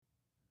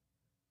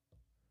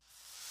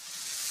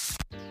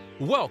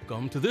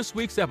Welcome to this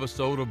week's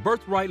episode of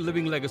Birthright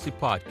Living Legacy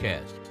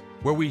Podcast,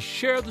 where we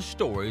share the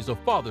stories of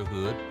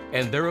fatherhood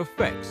and their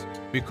effects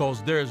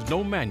because there's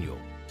no manual.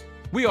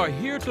 We are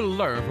here to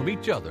learn from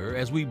each other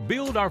as we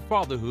build our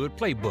fatherhood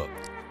playbook.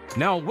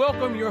 Now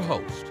welcome your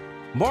hosts,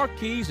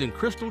 Marquise and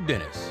Crystal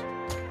Dennis.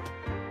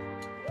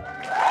 All right.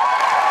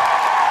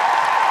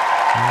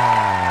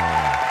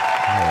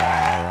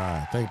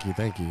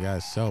 Thank you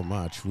guys so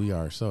much. We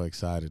are so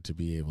excited to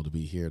be able to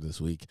be here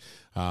this week.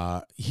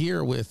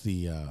 Here with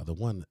the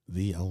one,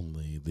 the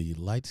only, the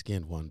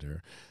light-skinned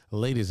wonder.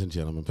 Ladies and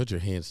gentlemen, put your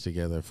hands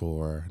together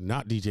for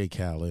not DJ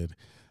Khaled,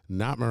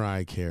 not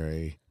Mariah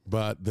Carey,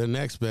 but the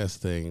next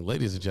best thing.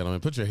 Ladies and gentlemen,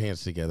 put your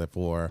hands together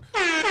for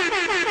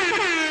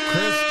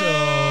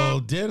Crystal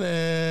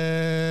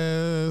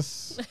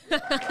Dennis.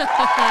 Thank you,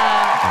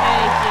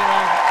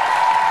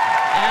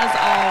 as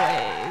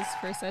always,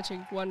 for such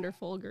a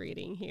wonderful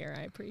greeting here.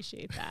 I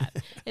appreciate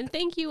that. And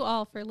thank you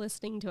all for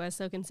listening to us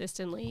so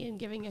consistently and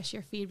giving us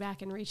your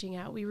feedback and reaching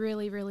out. We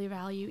really, really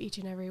value each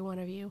and every one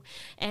of you.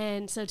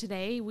 And so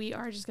today we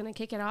are just going to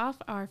kick it off.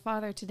 Our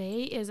father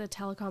today is a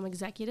telecom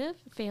executive,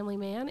 family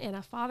man, and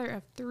a father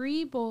of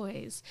 3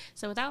 boys.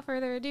 So without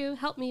further ado,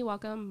 help me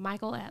welcome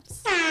Michael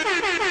Epps.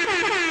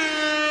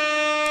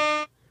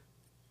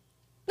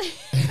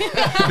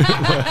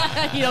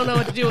 You don't know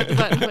what to do with the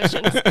button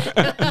pushings.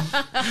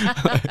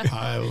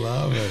 I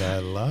love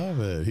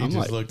it. He I'm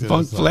just like, looked at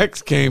Funk us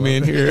Flex came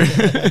in here.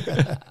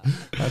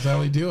 That's how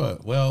we do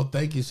it. Well,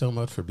 thank you so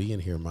much for being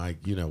here, Mike.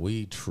 You know,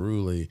 we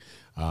truly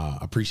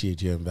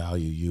appreciate you and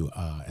value you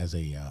as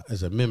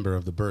a member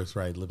of the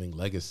Birthright Living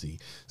Legacy.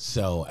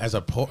 So,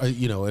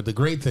 the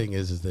great thing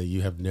is that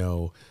you have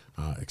no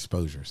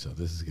exposure. So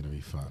this is going to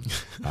be fun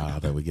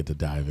that we get to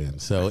dive in.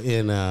 So,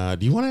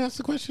 do you want to ask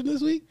the question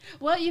this week?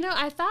 Well,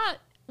 I thought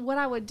what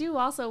I would do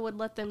also would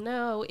let them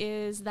know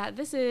is that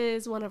this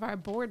is one of our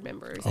board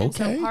members. And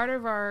so part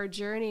of our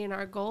journey and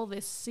our goal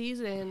this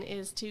season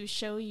is to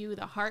show you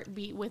the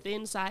heartbeat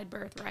within inside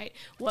Birthright,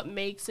 what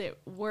makes it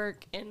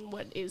work and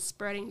what is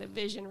spreading the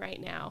vision right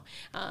now.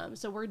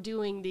 So we're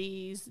doing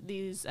these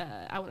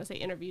I want to say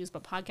interviews,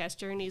 but podcast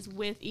journeys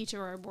with each of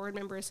our board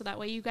members. So that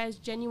way you guys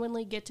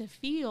genuinely get to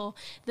feel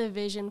the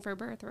vision for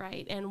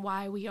Birthright and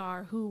why we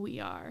are who we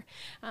are.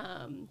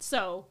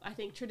 So I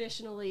think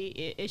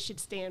traditionally it should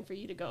stand for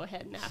you to go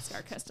ahead and ask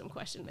our custom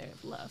question there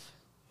of love.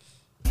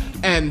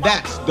 And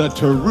that's the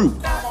Taruk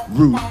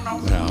root.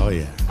 Oh,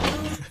 yeah.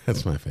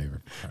 That's my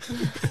favorite part.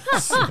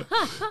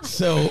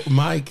 So,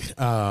 Mike,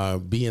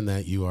 being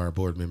that you are a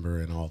board member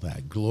and all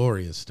that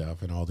glorious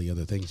stuff and all the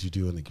other things you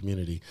do in the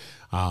community,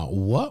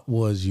 what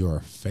was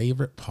your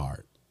favorite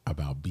part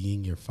about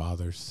being your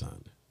father's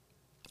son?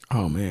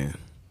 Oh, man.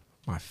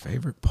 My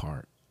favorite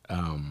part.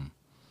 When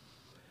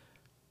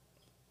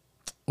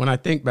I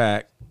think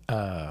back,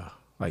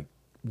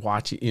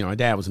 watching, my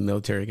dad was a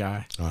military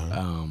guy,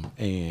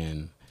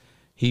 and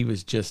he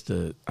was just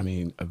a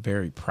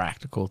very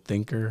practical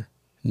thinker,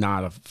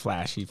 not a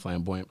flashy,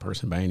 flamboyant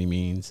person by any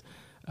means.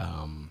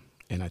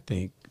 And I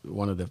think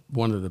one of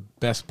the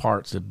best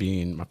parts of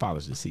being, my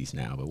father's deceased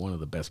now, but one of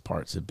the best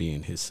parts of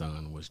being his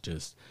son was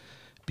just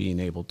being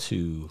able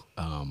to,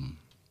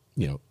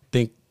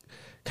 think,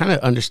 kind of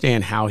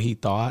understand how he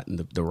thought and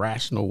the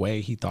rational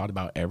way he thought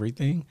about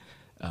everything.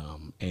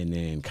 And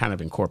then kind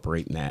of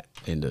incorporating that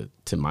into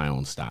my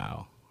own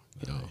style.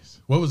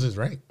 Nice. What was his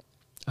rank?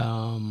 He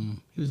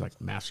was like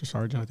master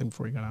sergeant, I think,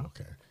 before he got out.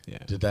 Okay. Yeah.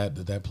 Did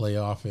that play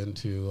off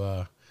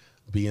into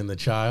being the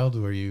child?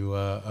 Were you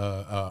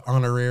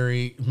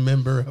honorary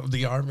member of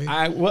the Army?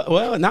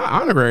 Well, not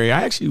honorary.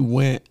 I actually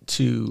went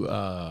to.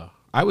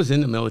 I was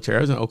in the military.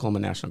 I was in Oklahoma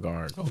National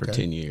Guard for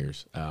 10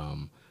 years.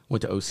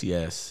 Went to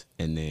OCS,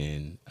 and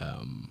then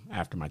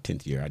after my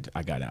 10th year,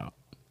 I got out.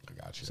 I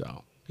got you.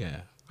 So yeah.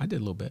 I did a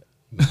little bit.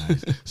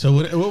 Nice. So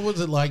what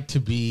was it like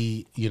to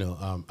be,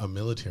 a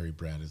military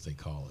brat, as they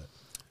call it?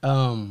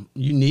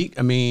 Unique.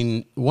 I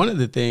mean, one of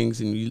the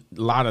things, and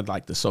a lot of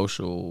like the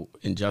social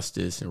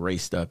injustice and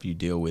race stuff you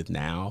deal with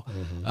now.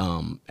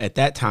 Mm-hmm. At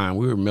that time,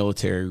 we were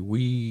military.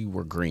 We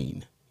were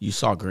green. You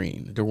saw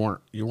green.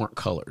 You weren't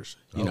colors.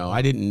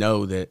 I didn't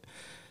know that.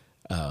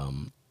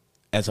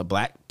 As a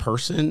black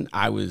person,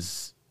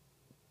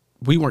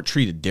 we weren't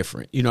treated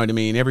different. You know what I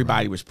mean?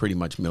 Everybody was pretty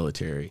much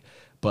military.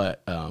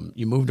 But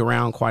you moved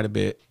around quite a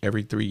bit.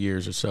 Every 3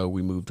 years or so,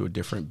 we moved to a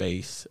different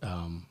base.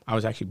 I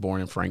was actually born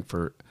in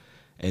Frankfurt,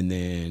 and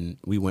then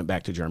we went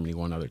back to Germany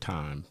one other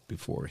time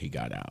before he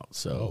got out.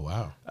 So,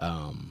 wow.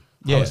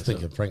 Yeah, I was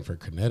thinking Frankfurt,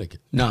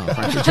 Connecticut. No,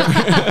 Frankfurt,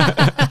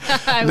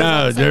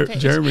 Germany.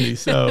 Germany.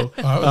 So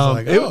I was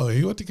like,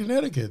 he went to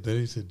Connecticut. Then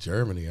he said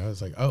Germany. I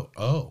was like,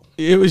 oh.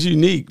 It was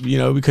unique,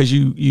 because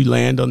you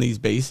land on these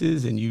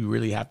bases and you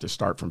really have to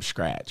start from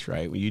scratch,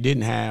 right? When you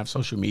didn't have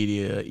social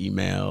media,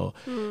 email,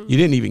 you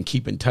didn't even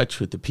keep in touch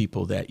with the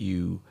people that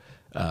you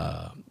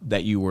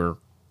were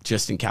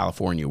just in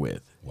California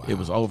with. Wow. It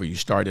was over. You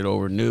started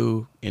over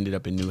new, ended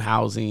up in new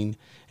housing,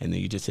 and then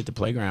you just hit the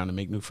playground and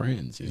make new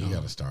friends. You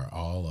got to start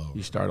all over.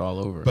 You start all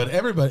over. But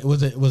everybody,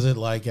 was it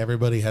like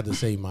everybody had the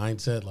same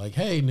mindset? Like,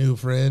 hey, new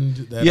friend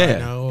that I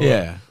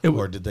know?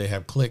 Or did they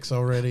have cliques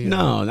already?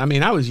 No, I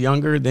mean, I was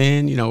younger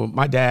then. You know,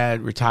 my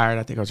dad retired,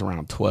 I think I was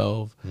around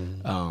 12.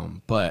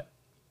 But,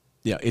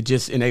 yeah, it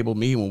just enabled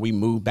me when we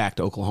moved back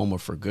to Oklahoma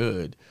for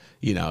good.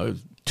 You know, it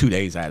was 2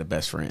 days I had a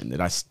best friend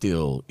that I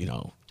still, you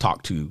know,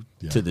 talk to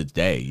this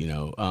day. You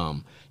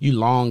know, you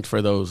longed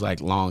for those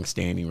like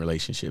long-standing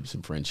relationships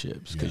and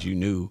friendships because you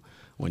knew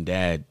when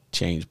Dad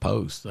changed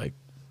posts, like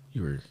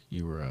you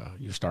were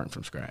starting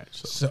from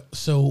scratch.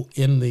 So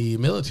in the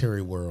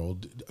military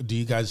world, do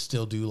you guys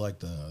still do like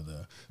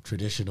the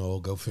traditional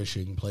go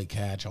fishing, play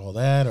catch, all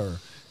that, or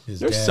is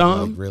There's Dad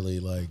some like really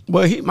like?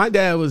 Well, my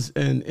dad was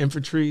in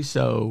infantry,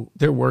 so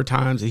there were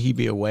times that he'd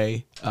be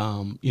away.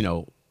 You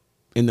know,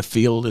 in the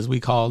field, as we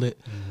called it.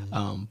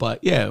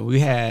 But yeah, we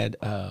had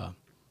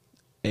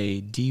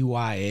a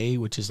DYA,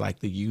 which is like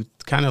the youth,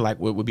 kind of like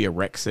what would be a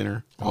rec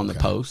center on the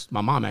post.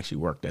 My mom actually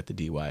worked at the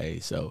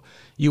DYA. So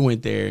you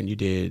went there and you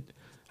did,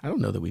 I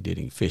don't know that we did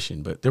any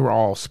fishing, but there were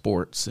all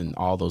sports and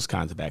all those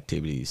kinds of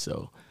activities.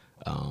 So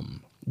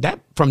that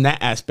from that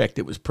aspect,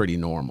 it was pretty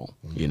normal,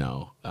 you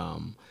know.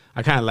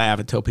 I kind of laugh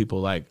and tell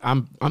people like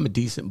I'm a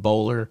decent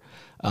bowler,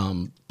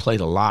 played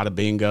a lot of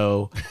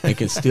bingo, and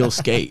can still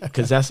skate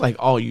because that's like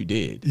all you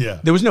did. Yeah.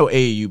 There was no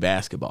AAU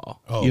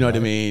basketball. Oh, you know what I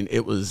mean?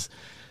 It was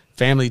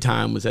family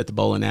time was at the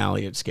bowling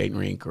alley, at skating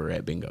rink, or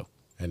at bingo.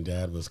 And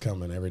Dad was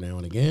coming every now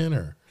and again,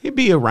 or? He'd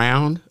be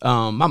around.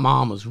 My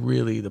mom was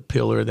really the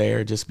pillar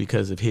there just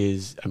because of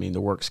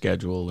the work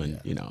schedule and,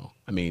 you know,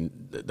 I mean,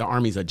 the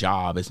Army's a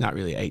job. It's not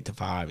really 8 to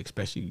 5,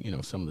 especially, you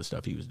know, some of the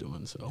stuff he was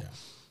doing. So,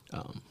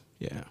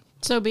 yeah.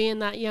 So being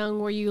that young,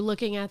 were you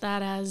looking at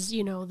that as,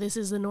 you know, this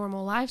is the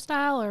normal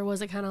lifestyle, or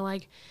was it kind of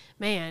like,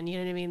 man, you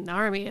know what I mean? The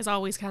Army has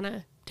always kind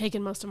of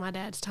taken most of my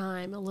dad's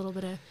time, a little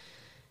bit of.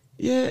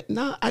 Yeah,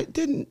 no, I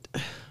didn't.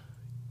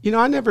 You know,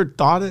 I never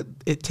thought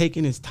it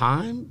taking his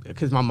time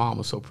because my mom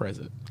was so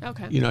present.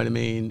 Okay. You know what I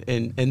mean?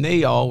 And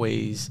they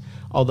always,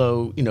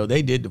 although, you know,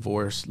 they did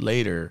divorce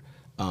later,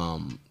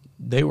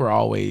 they were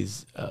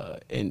always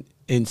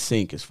in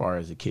sync as far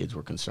as the kids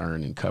were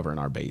concerned and covering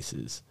our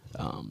bases.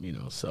 You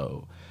know,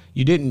 so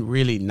you didn't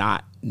really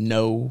not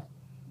know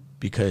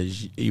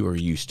because you were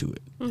used to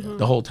it. Mm-hmm.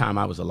 The whole time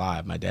I was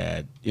alive, my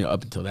dad, you know,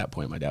 up until that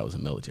point, my dad was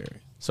in the military.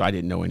 So I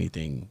didn't know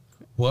anything.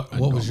 What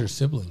was your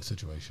sibling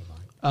situation like?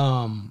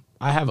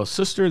 I have a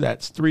sister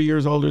that's 3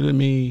 years older than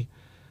me,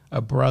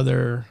 a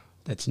brother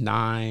that's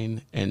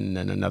 9, and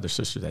then another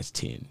sister that's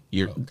 10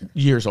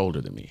 years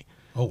older than me.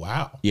 Oh,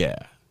 wow. Yeah.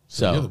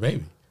 So you're the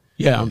baby.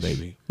 Yeah, I'm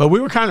baby. But we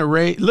were kind of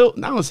raised, not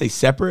going to say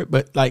separate,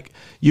 but like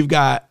you've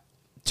got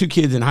 2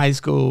 kids in high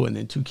school and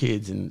then 2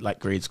 kids in like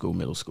grade school,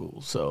 middle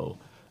school. So,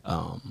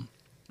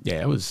 yeah,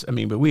 it was, I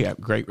mean, but we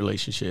have great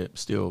relationship,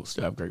 still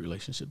have great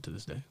relationship to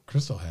this day.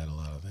 Crystal had a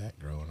lot of that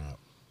growing up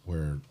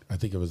where I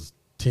think it was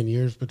 10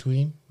 years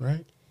between,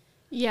 right?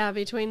 Yeah,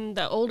 between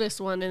the oldest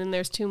one and then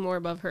there's 2 more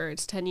above her.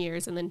 It's 10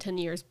 years and then 10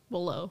 years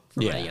below for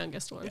my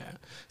youngest one. Yeah.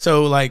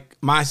 So like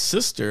my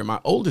sister,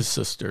 my oldest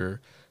sister,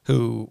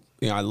 who,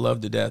 you know, I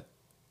love to death,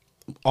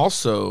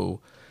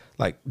 also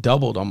like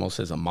doubled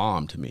almost as a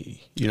mom to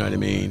me. You know what I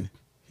mean?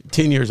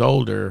 10 years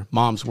older,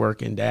 mom's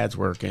working, dad's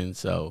working.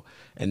 So,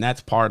 and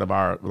that's part of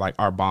our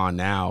bond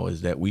now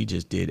is that we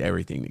just did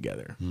everything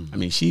together. I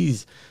mean,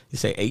 she's, you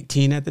say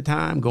 18 at the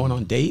time, going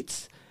on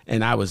dates.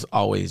 And I was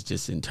always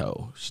just in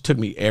tow. She took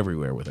me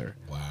everywhere with her.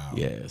 Wow.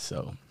 Yeah,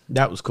 so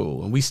that was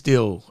cool. And we're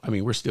still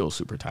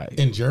super tight.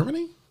 In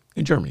Germany?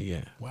 In Germany,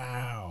 yeah.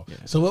 Wow. Yeah.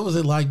 So what was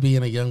it like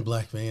being a young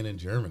black man in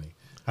Germany?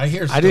 I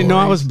hear stories. I didn't know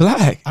I was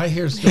black. I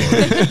hear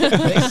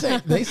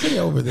stories. they say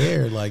over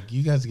there, like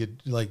you guys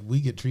we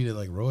get treated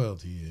like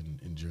royalty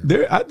in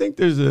Germany. I think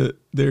there's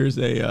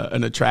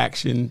an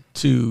attraction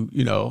to,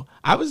 you know,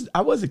 I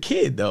was a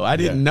kid though. I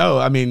didn't know.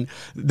 I mean,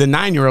 the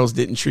 9-year-olds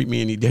didn't treat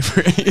me any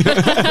different. You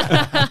know?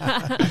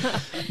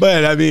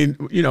 But I mean,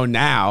 you know,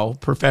 now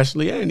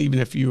professionally, and even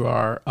if you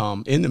are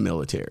in the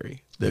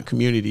military, the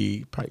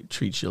community probably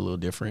treats you a little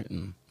different.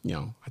 And, you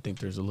know, I think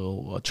there's a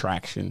little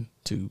attraction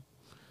to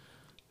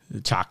the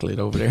chocolate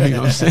over there. You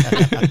know what I'm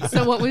saying?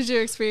 So what was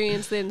your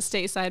experience then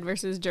stateside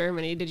versus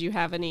Germany? Did you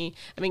have any,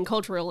 I mean,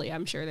 culturally,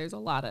 I'm sure there's a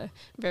lot of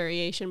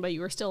variation, but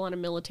you were still on a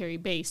military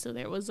base. So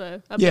there was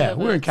a bit of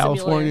we're in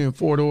California in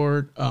Fort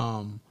Ord.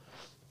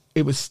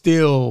 It's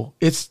still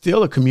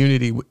a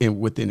community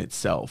within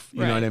itself.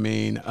 You know what I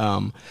mean?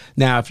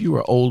 Now, if you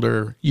were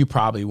older, you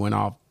probably went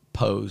off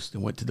post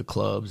and went to the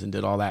clubs and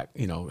did all that,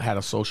 you know, had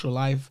a social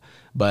life,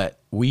 but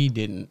we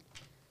didn't.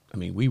 I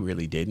mean, we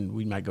really didn't.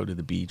 We might go to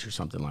the beach or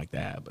something like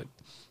that, but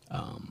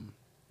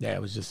it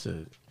was just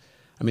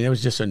it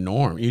was just a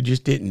norm. You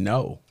just didn't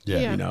know,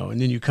 you know. And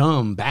then you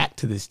come back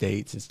to the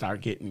States and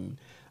start getting,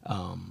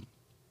 I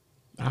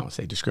don't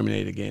say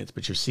discriminated against,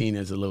 but you're seen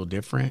as a little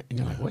different. And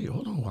you're like, wait,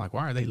 hold on, like,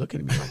 why are they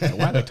looking at me like that?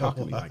 Why are they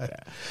talking to me like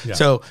that? Yeah.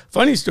 So,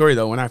 funny story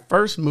though, when I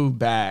first moved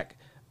back,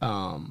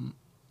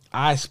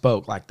 I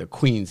spoke like the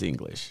Queen's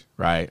English,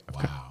 right?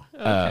 Wow.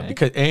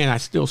 And I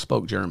still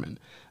spoke German.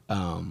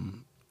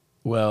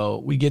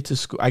 Well, we get to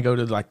school. I go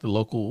to like the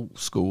local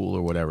school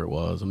or whatever it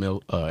was,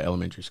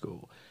 elementary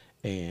school,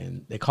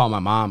 and they call my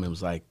mom and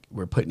was like,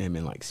 "We're putting him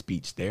in like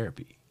speech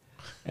therapy,"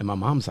 and my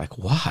mom's like,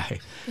 "Why?"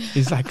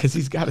 He's like, "Because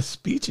he's got a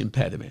speech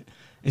impediment."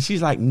 And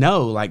she's like,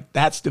 "No, like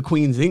that's the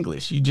Queen's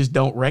English. You just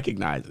don't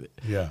recognize it."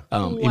 Yeah.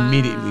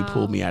 Immediately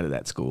pulled me out of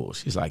that school.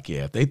 She's like,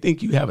 "Yeah, if they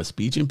think you have a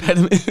speech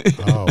impediment."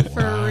 Oh,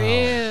 For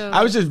real.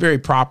 I was just very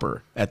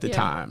proper at the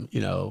time,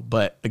 you know.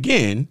 But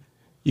again,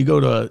 you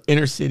go to an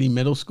inner city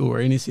middle school or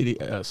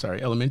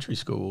elementary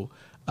school,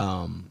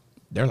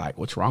 they're like,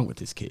 "What's wrong with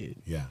this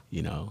kid?" Yeah.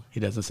 You know, he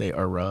doesn't say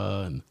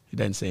and he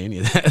doesn't say any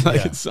of that.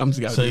 Like something's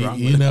got to be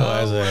wrong with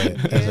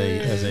it.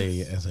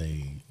 As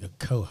a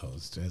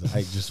co-host,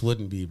 I just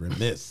wouldn't be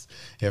remiss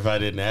if I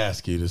didn't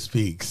ask you to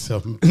speak.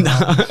 So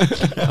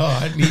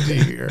I need to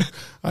hear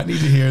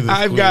this.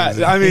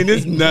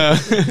 It's no.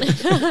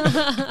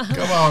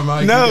 Come on,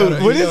 Mike.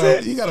 What is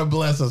it? You gotta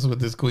bless us with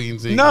this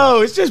Queen's English.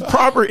 No, it's just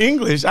proper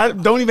English. I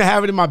don't even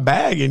have it in my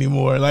bag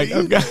anymore. Like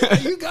you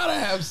gotta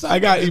have something. I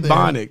got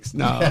Ebonics.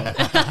 No,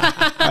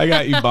 I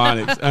got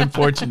Ebonics.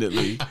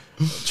 Unfortunately,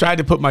 tried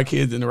to put my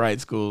kids in the right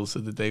school so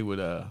that they would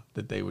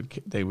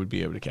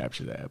be able to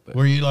capture that. But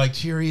were you like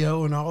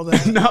Cheerio and all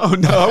that? No,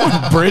 I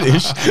wasn't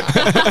British.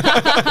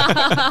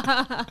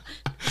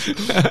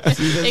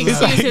 Excuse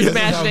his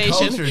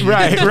imagination.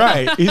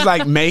 Right. He's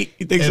like, "Mate,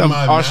 you think I'm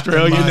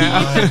Australian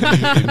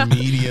now?" You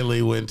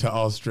immediately went to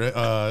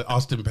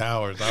Austin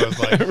Powers. I was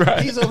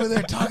like, he's over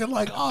there talking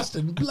like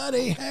Austin.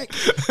 Bloody heck.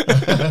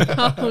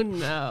 Oh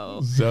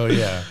no. So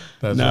yeah.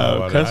 That's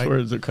cuss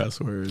words are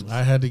cuss words.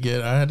 I had to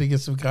get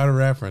some kind of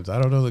reference.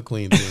 I don't know the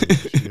Queen's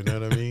English. You know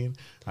what I mean?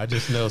 I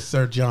just know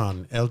Sir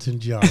John, Elton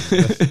John.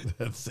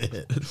 That's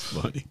it. That's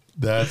funny.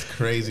 That's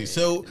crazy.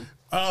 So,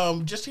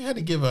 just you had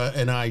to give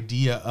an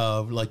idea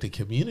of like the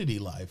community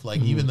life.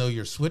 Like, even though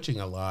you're switching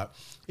a lot,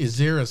 is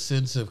there a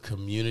sense of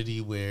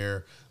community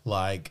where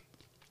like?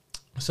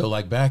 So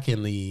like back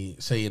in the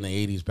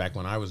 80s, back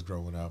when I was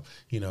growing up,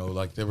 you know,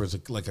 like there was a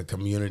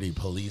community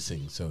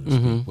policing, so to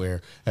speak, where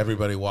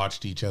everybody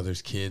watched each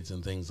other's kids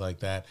and things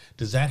like that.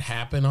 Does that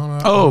happen on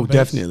a Oh,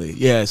 definitely.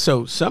 Yeah.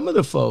 So some of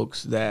the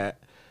folks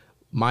that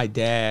my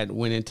dad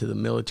went into the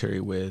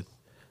military with,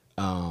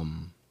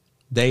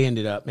 they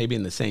ended up maybe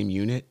in the same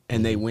unit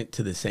and they went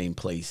to the same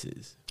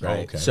places. Right.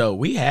 Oh, okay. So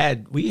we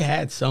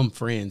had some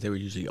friends, they were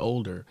usually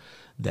older,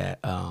 that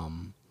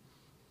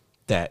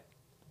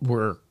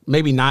were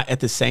maybe not at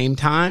the same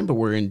time, but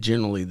we're in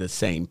generally the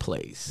same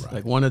place. Right.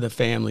 Like one of the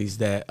families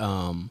that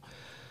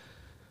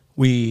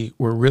we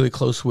were really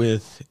close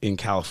with in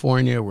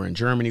California, were in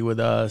Germany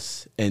with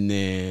us, and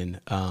then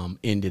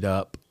ended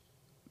up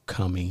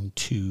coming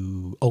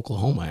to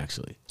Oklahoma,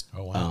 actually.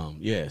 Oh, wow.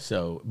 Yeah,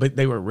 so, but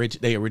they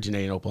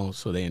originated in Oklahoma,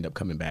 so they ended up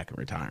coming back and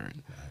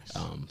retiring. Nice.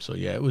 So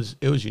yeah, it was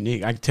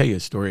unique. I can tell you a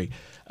story.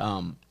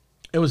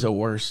 It was the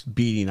worst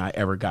beating I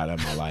ever got in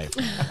my life.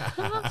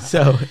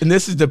 So, and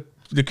this is the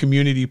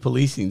community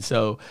policing.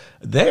 So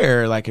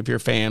there, like if your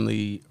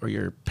family or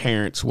your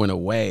parents went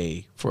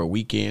away for a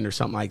weekend or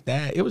something like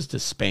that, it was to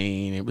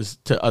Spain, it was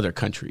to other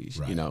countries,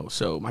 you know.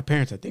 So my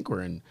parents, I think,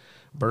 were in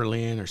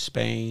Berlin or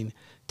Spain,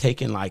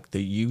 taking like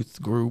the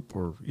youth group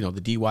or, you know, the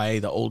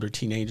DYA, the older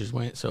teenagers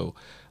went. So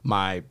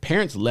my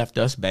parents left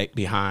us back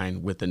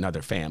behind with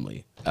another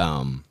family.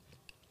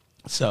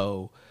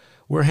 So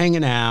we're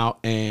hanging out,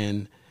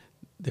 and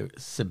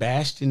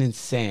Sebastian and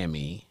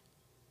Sammy.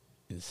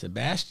 And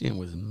Sebastian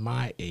was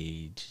my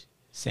age.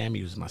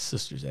 Sammy was my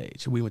sister's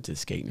age. So we went to the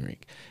skating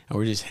rink, and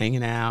we're just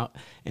hanging out.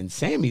 And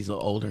Sammy's a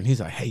little older, and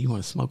he's like, "Hey, you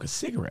want to smoke a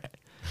cigarette?"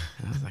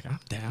 And I was like, "I'm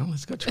down.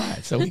 Let's go try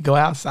it." So we go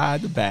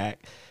outside the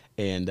back,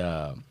 and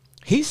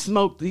he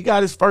smoked. He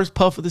got his first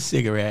puff of the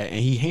cigarette, and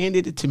he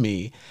handed it to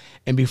me.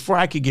 And before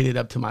I could get it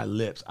up to my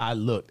lips, I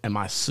looked, and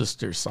my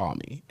sister saw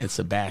me, and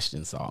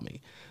Sebastian saw me.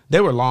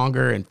 They were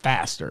longer and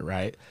faster,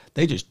 right?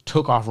 They just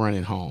took off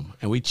running home,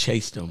 and we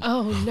chased them.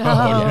 Oh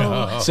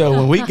no!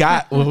 So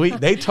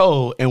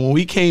when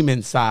we came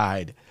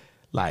inside,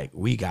 like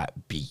we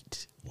got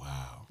beat.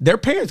 Wow. Their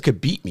parents could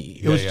beat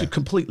me. It was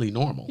completely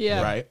normal,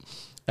 right?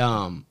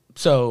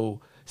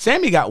 So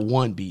Sammy got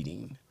one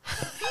beating.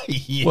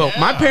 Well,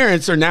 my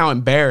parents are now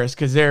embarrassed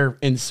because they're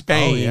in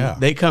Spain. Oh, yeah.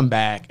 They come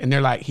back and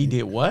they're like, "He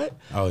did what?"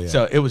 Oh yeah.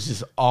 So it was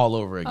just all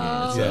over again.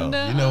 Oh, so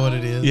no. You know what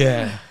it is?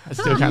 Yeah. I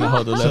still kind of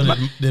hold the lip.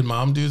 So did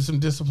mom do some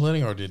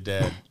disciplining, or did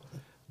dad?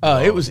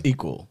 It was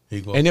equal.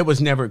 And it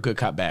was never good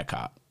cop, bad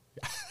cop.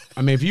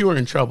 I mean, if you were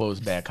in trouble, it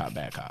was bad cop,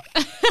 bad cop.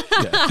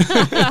 Yeah.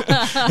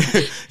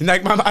 And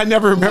like I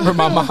never remember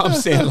my mom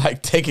saying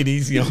like, "Take it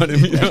easy on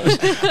him." You know?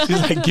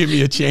 She's like, "Give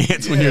me a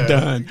chance when you're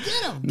done."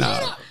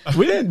 No,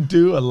 we didn't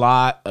do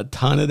a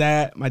ton of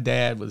that. My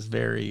dad was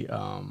very,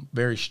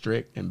 very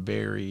strict and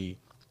very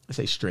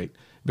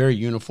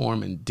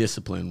uniform and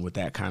disciplined with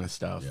that kind of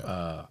stuff.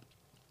 Yeah.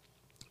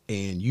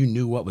 And you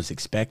knew what was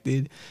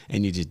expected,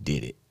 and you just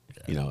did it.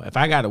 You know, if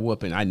I got a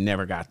whooping, I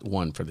never got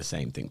one for the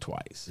same thing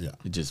twice. Yeah.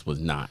 It just was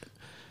not.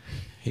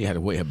 He had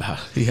a way about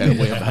things.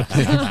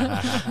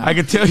 I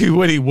could tell you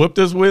what he whooped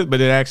us with,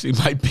 but it actually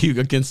might be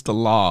against the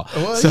law.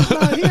 Well, he's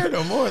not here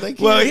no more. They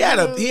can't. Well, he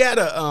had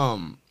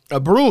a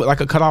broom,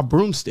 like a cut off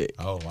broomstick.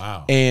 Oh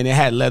wow! And it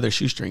had leather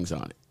shoestrings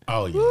on it.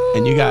 Oh yeah.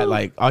 And you got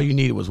like all you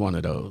needed was one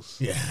of those.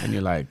 Yeah. And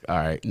you're like, all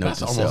right, no.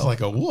 That's almost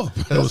like a whoop.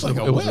 It was like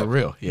it was a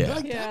real, yeah.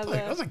 Like, Yeah,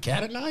 that's a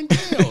cat of nine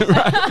tails.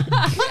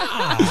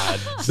 God.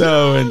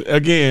 So, and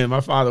again, my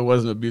father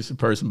wasn't an abusive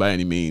person by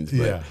any means, but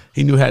Yeah.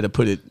 he knew how to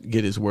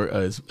get his work.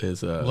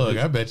 Look,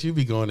 I bet you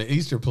be going to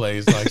Easter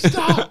plays like,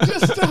 stop,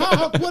 just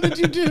stop. What did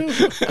you do?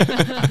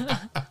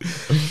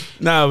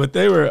 No, but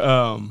they were,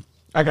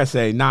 like I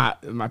say,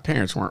 my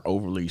parents weren't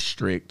overly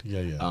strict.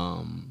 Yeah.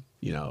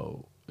 You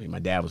know, I mean, my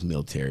dad was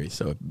military,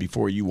 so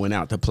before you went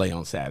out to play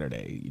on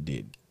Saturday,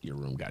 your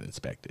room got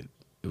inspected.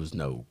 There was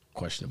no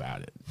question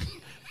about it.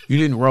 You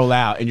didn't roll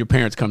out and your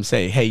parents come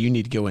say, hey, you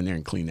need to go in there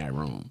and clean that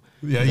room.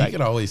 Yeah, you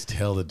can always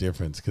tell the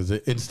difference because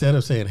instead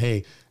of saying,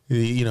 hey,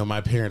 you know,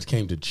 my parents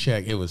came to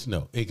check,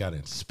 it got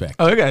inspected.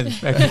 Oh, it got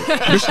inspected.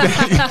 You're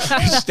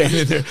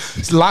standing there.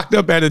 It's locked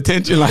up at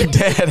attention like,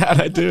 Dad, how'd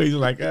I do? He's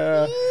like,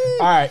 all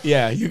right,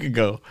 yeah, you can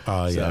go.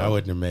 Oh, yeah, So, I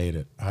wouldn't have made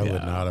it. I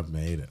would not have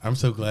made it. I'm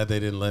so glad they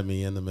didn't let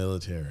me in the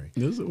military.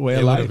 This is a way It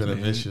of would life, have been man.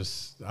 a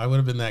vicious. I would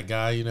have been that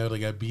guy, you know, that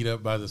got beat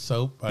up by the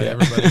soap by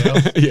everybody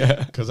else.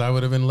 Yeah. Because I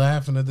would have been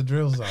laughing at the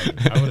drill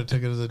sergeant. I would have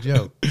took it as a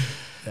joke.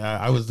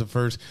 I was the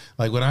first,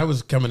 like when I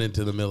was coming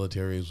into the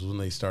military, was when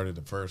they started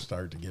to first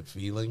start to get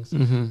feelings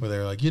where they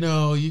were like, you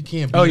know, you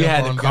can't. Oh, beat you up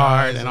had on the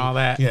card guys and all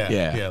that?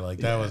 Yeah, Yeah. like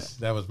that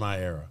was my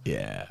era.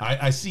 Yeah.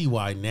 I see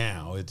why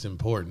now it's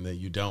important that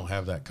you don't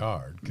have that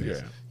card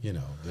because Yeah. you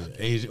know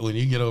when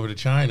you get over to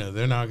China,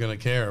 they're not going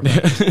to care about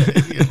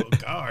the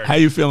card. How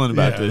you feeling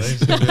about this?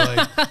 They're just gonna be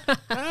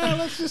like,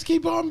 let's just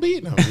keep on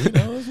beating them. You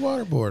know, let's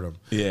waterboard them.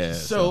 Yeah.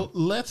 So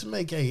let's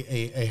make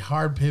a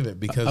hard pivot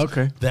because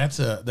Okay. that's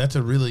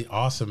a really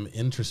awesome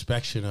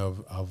introspection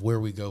of where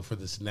we go for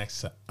this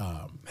next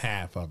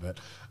half of it.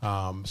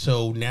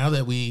 So now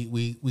that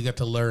we got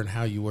to learn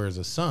how you were as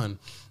a son,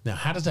 now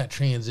how does that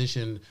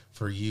transition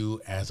for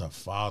you as a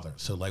father?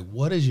 So like,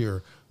 what is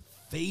your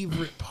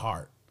favorite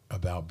part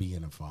about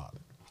being a father?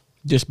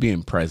 Just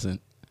being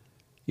present.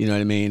 You know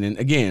what I mean? And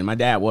again, my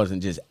dad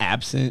wasn't just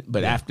absent,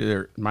 but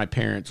after my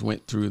parents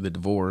went through the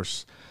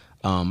divorce,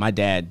 my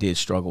dad did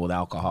struggle with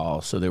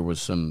alcohol. So there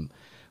was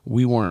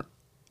we weren't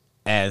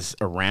as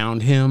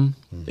around him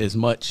as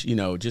much, you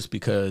know, just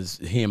because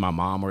he and my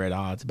mom were at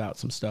odds about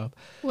some stuff.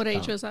 What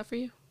age was that for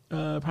you?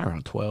 Probably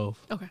around 12.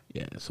 Okay.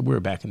 Yeah. So we were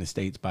back in the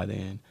States by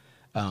then.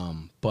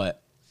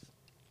 But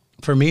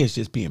for me, it's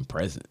just being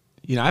present.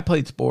 You know, I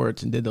played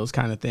sports and did those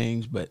kind of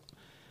things, but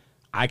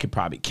I could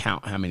probably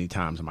count how many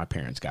times my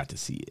parents got to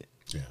see it.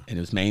 Yeah. And it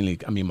was mainly,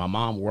 I mean, my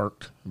mom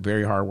worked,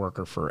 very hard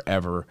worker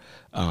forever,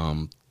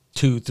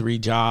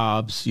 2-3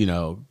 jobs, you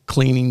know,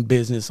 cleaning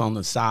business on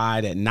the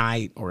side at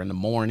night or in the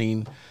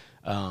morning.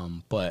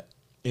 But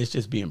it's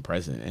just being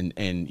present.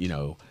 And, you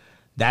know,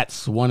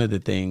 that's one of the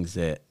things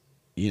that,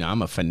 you know,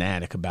 I'm a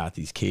fanatic about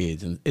these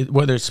kids, and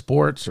whether it's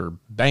sports or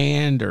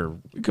band or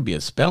it could be a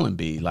spelling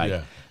bee,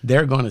 like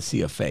they're going to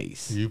see a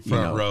face. You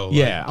front row.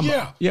 Yeah.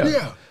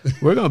 Yeah.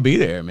 We're going to be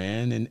there,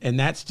 man. And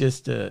that's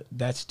just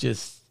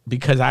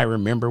because I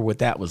remember what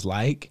that was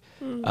like.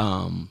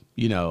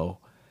 You know,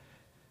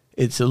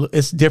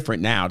 it's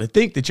different now. To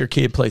think that your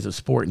kid plays a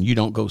sport and you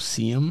don't go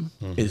see him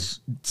is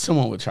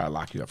someone would try to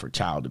lock you up for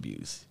child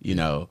abuse, you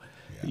know.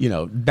 You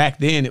know, back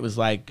then it was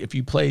like if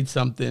you played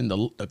something,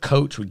 the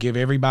coach would give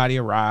everybody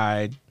a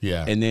ride.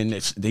 Yeah. And then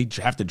they'd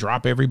have to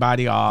drop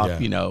everybody off, Yeah.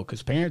 you know,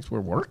 because parents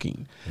were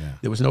working. Yeah.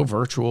 There was no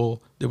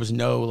virtual. There was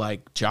no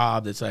like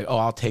job that's like, oh,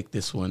 I'll take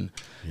this one.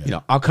 Yeah. You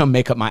know, I'll come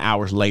make up my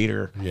hours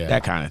later. Yeah.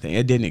 That kind of thing.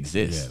 It didn't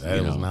exist. Yeah,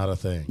 that was not a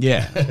thing.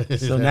 Yeah.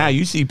 So now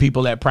you see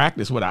people that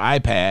practice with an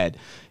iPad,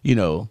 you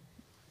know,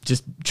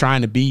 just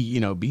trying to be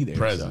there.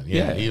 Present. So,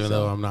 Even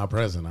though I'm not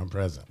present, I'm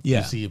present. Yeah.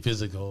 You see a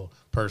physical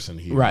person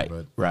here, Right,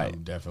 but right.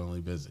 I'm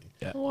definitely busy.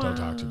 Yeah. Don't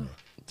talk to me.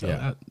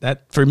 So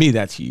that for me,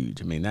 that's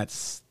huge. I mean,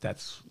 that's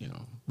you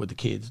know, with the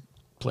kids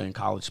playing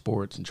college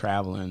sports and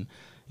traveling,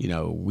 you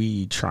know,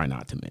 we try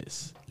not to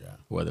miss. Yeah.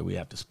 Whether we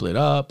have to split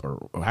up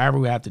or however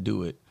we have to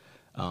do it,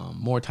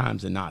 more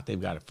times than not, they've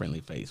got a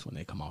friendly face when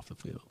they come off the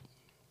field.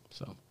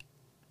 So.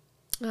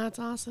 That's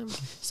awesome.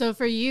 So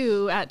for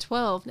you at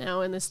 12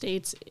 now in the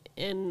States,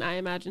 and I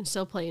imagine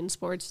still playing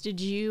sports, did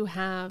you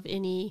have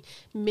any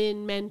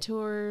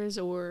mentors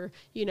or,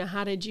 you know,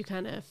 how did you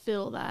kind of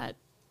fill that?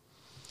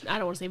 I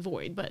don't want to say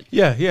void, but.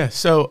 Yeah.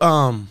 So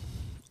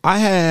I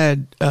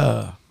had,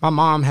 my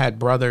mom had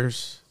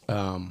brothers,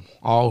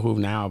 all who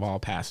now have all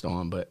passed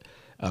on, but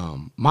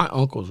my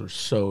uncles were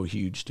so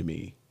huge to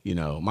me. You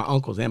know, my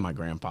uncles and my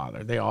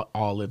grandfather, they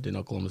all lived in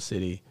Oklahoma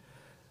City.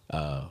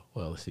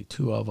 Let's see,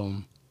 2 of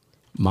them.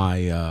 I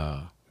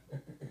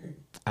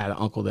had an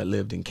uncle that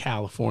lived in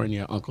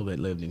California, uncle that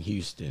lived in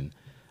Houston.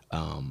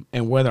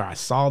 And whether I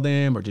saw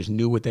them or just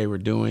knew what they were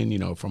doing, you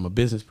know, from a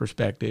business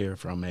perspective,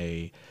 from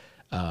a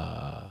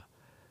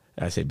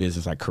I say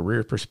business, like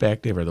career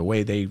perspective, or the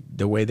way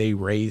they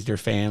raised their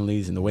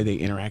families and the way they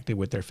interacted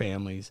with their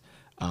families.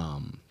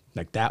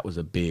 Like that was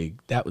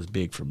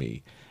big for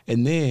me.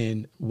 And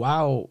then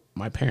while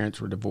my parents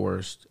were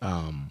divorced,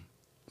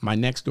 my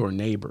next door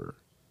neighbor,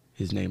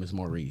 his name is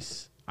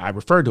Maurice. I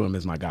refer to him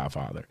as my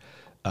godfather.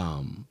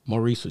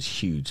 Maurice was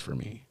huge for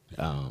me.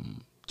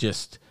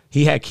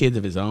 He had kids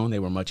of his own. They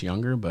were much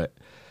younger, but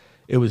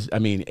it was, I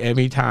mean,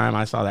 every time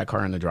I saw that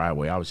car in the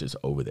driveway, I was just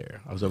over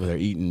there. I was over there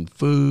eating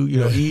food,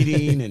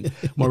 eating. And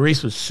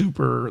Maurice was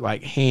super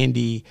like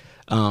handy,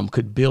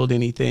 could build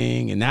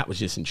anything. And that was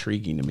just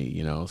intriguing to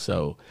me,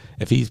 So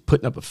if he's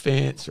putting up a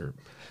fence or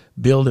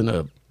building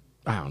a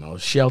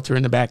shelter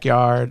in the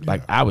backyard,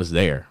 like I was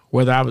there.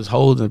 Whether I was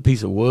holding a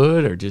piece of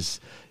wood or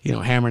just,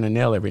 hammering a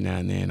nail every now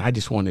and then, I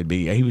just wanted to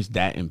be. He was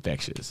that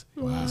infectious.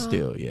 Wow.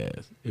 Still,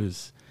 yes, it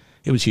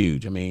was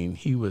huge. I mean,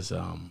 he was.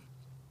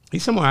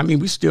 He's someone. I mean,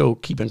 we still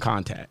keep in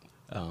contact.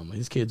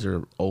 His kids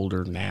are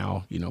older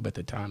now, but at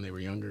the time they were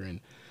younger, and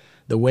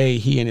the way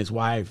he and his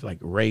wife like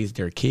raised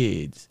their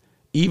kids,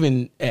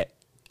 even at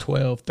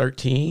 12,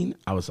 13,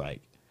 I was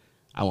like,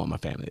 I want my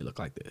family to look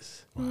like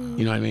this. Wow.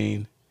 You know what I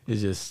mean?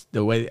 It's just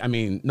the way, I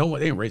mean, no one,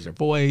 they didn't raise their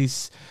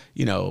voice,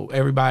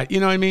 everybody, you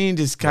know what I mean?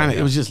 Just kind of,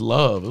 It was just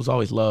love. It was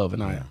always love.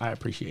 And I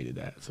appreciated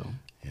that. So,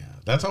 yeah,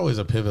 that's always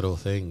a pivotal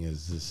thing,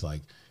 is just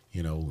like,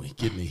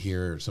 getting to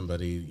hear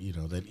somebody,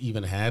 that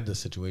even had the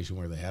situation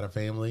where they had a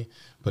family,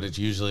 but it's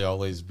usually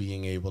always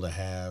being able to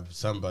have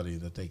somebody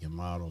that they can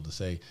model to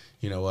say,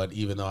 you know what,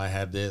 even though I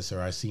had this or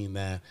I seen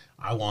that,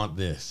 I want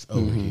this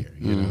over here.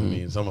 You know what I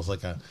mean? It's almost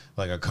like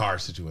a car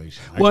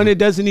situation. Well, and it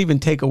doesn't even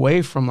take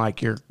away from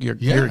like your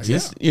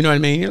existence. Yeah. You know what I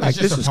mean? You're like,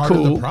 this is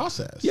cool. Of the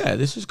process. Yeah,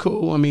 this is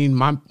cool. I mean,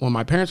 when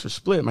my parents were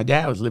split, my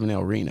dad was living in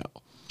El Reno.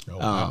 Oh,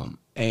 wow.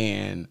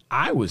 And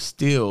I was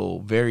still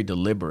very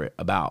deliberate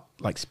about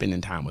like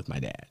spending time with my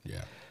dad.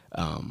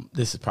 Yeah.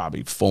 This is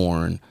probably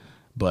foreign,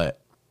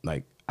 but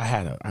like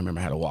I remember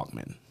I had a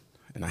Walkman,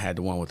 and I had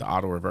the one with the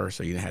auto reverse,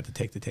 so you didn't have to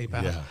take the tape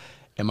out. Yeah.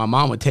 And my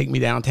mom would take me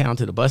downtown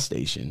to the bus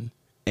station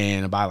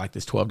and buy like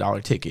this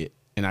 $12 ticket,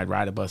 and I'd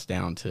ride a bus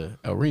down to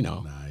El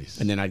Reno.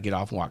 Nice. And then I'd get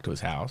off and walk to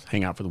his house,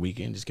 hang out for the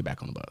weekend, just get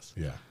back on the bus.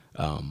 Yeah.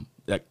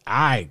 Like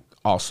I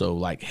also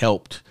like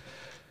helped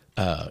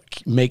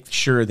make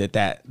sure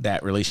that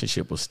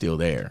relationship was still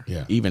there,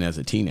 even as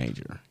a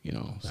teenager,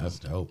 So, that's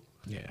dope.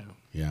 Yeah.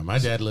 Yeah, my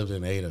dad lived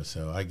in Ada,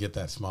 so I get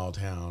that small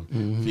town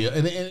feel.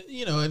 And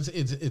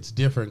it's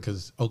different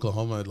because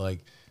Oklahoma, like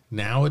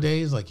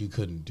nowadays, like you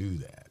couldn't do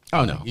that.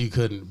 Oh, no. You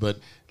couldn't. But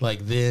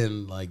like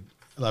then, like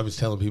I was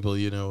telling people,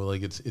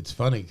 like it's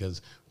funny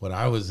because when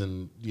I was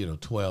in,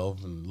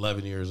 12 and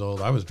 11 years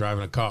old, I was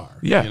driving a car.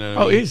 Yeah.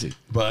 I mean? Easy.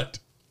 But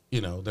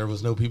there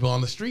was no people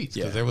on the streets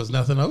because there was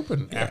nothing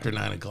open after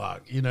 9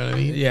 o'clock. You know what I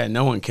mean? Yeah,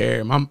 no one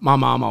cared. My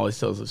mom always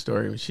tells the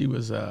story. When she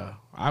was,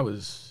 I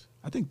was,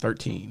 I think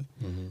 13,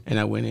 and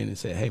I went in and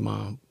said, "Hey,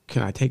 Mom,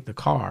 can I take the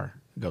car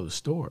and go to the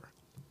store?"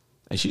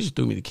 And she just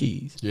threw me the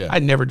keys. Yeah.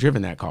 I'd never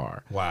driven that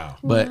car. Wow.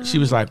 But she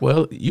was like,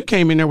 "Well, you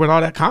came in there with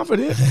all that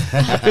confidence.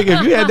 I figured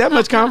if you had that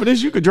much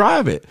confidence, you could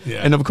drive it."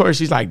 Yeah. And of course,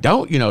 she's like,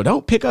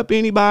 "Don't pick up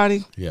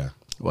anybody." Yeah.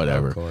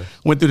 Whatever. Yeah,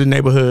 went through the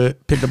neighborhood,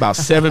 picked about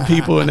 7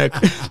 people in that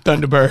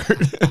Thunderbird.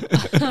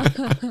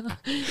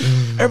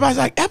 Everybody's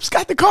like, Epps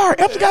got the car.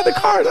 Epps got the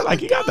car. They're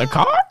like, you got the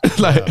car?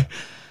 Like,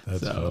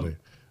 that's funny.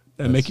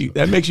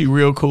 That makes you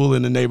real cool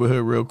in the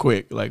neighborhood real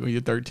quick. Like when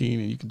you're 13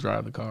 and you can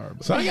drive the car.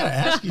 So I got to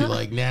ask you,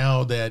 like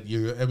now that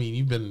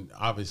you've been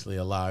obviously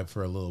alive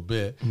for a little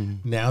bit.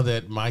 Now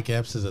that Mike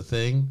Epps is a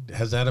thing,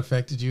 has that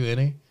affected you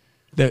any?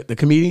 The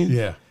comedian?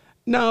 Yeah.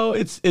 No,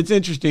 it's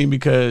interesting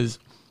because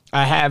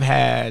I have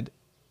had.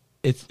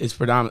 It's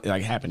predominantly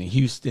like happened in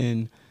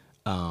Houston.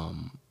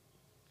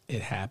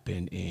 It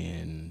happened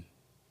in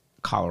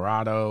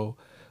Colorado,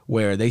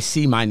 where they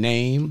see my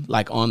name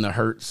like on the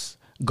Hertz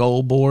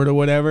goal board or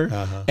whatever,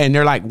 and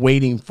they're like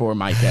waiting for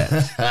Mike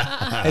Epps.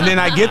 And then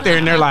I get there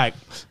and they're like,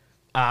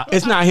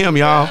 it's not him,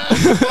 y'all.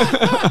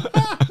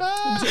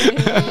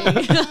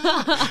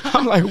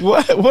 I'm like,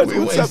 what's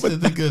up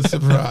with the good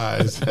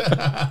surprise?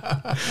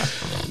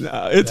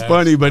 No, it's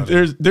funny, but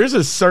there's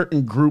a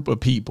certain group of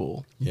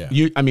people. Yeah.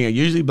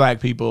 Usually black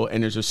people,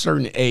 and there's a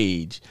certain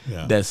age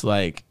that's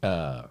like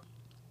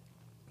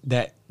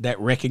that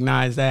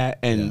recognize that,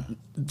 and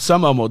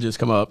some of them will just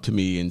come up to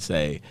me and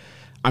say,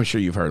 "I'm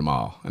sure you've heard them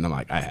all," and I'm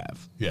like, "I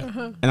have." Yeah.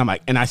 And I'm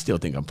like, and I still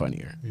think I'm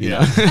funnier. You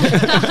know?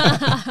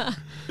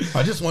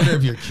 I just wonder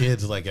if your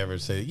kids like ever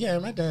say, "Yeah,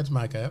 my dad's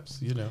Mike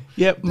Epps,"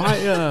 Yeah,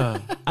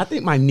 I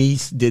think my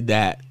niece did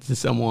that to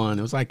someone.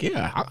 It was like,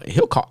 "Yeah,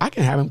 he'll call. I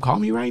can have him call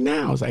me right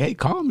now." I was like, "Hey,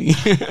 call me."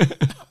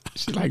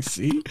 She's like,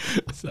 "See?"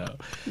 So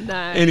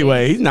nice.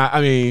 Anyway, he's not.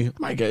 I mean,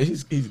 Mike,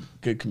 he's a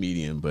good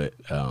comedian, but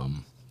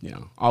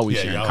all we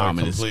share in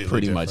common is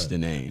pretty much the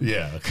name.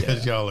 Yeah,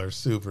 because y'all are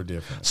super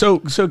different. So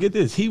get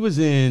this. He was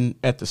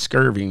at the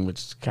Skirving, which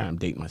is kind of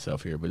dating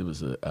myself here, but it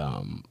was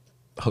a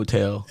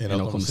hotel in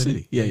Oklahoma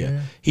City.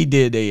 Yeah. He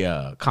did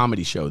a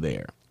comedy show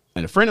there.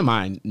 And a friend of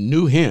mine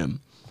knew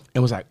him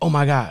and was like, "Oh,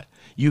 my God,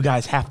 you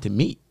guys have to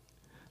meet."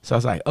 So I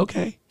was like,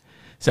 okay.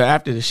 So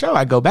after the show,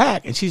 I go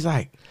back and she's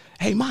like,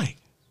 "Hey, Mike,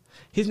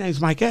 his name's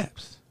Mike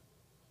Epps."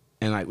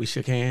 And like we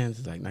shook hands.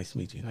 It's like, "Nice to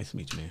meet you. Nice to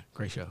meet you, man.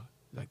 Great show."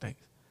 Like,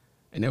 "Thanks."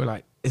 And they were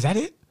like, "Is that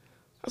it?"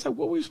 I was like,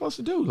 "What were we supposed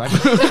to do?" Like,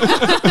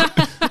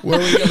 were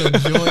we gonna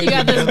join? You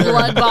got this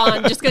blood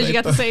bond just because you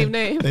got the same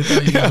name. They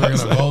thought you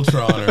guys were gonna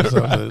Voltron or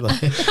something.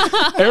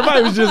 Like,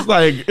 everybody was just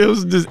like, it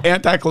was just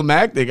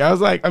anticlimactic. I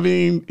was like, I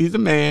mean, he's a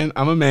man.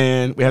 I'm a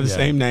man. We have the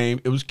same name.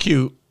 It was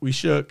cute. We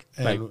shook.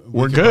 Like,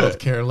 we're good. Both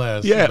care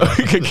less. Yeah,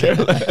 we could care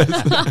less.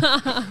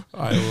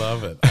 I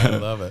love it. I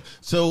love it.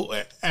 So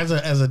as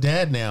a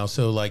dad now,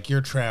 so like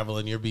you're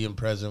traveling, you're being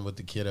present with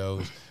the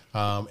kiddos,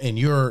 and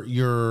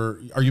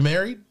are you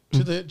married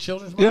to the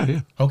children's mom?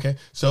 Yeah. Okay.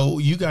 So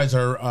you guys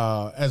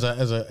are as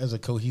a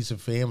cohesive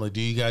family.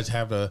 Do you guys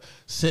have to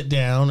sit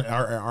down?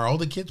 Are all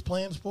the kids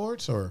playing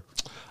sports or?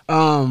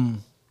 I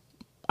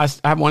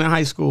have one in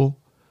high school.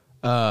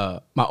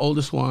 My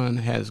oldest one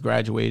has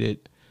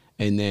graduated,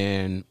 and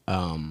then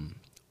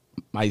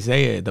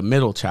Isaiah, the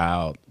middle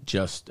child,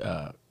 just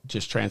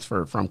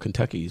transferred from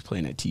Kentucky. He's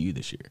playing at TU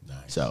this year.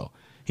 Nice. So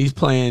he's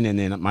playing, and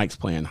then Mike's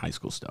playing high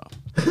school stuff.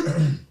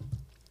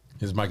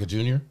 Is Mike a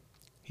junior?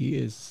 He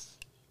is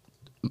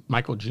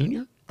Michael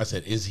Jr.? I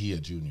said, is he a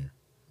junior?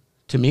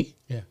 To me?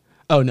 Yeah.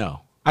 Oh,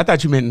 no. I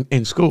thought you meant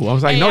in school. I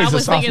was like, hey, no, he's a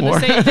sophomore. I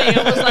was thinking the same thing.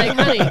 I was like,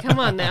 honey, come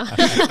on now.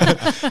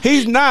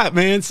 He's not,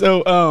 man.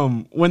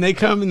 So when they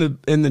come in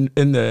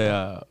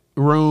the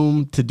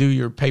room to do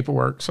your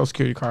paperwork, Social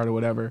Security card or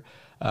whatever,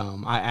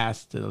 I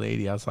asked the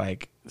lady, I was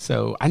like,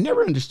 so I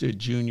never understood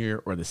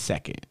junior or the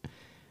second.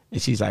 And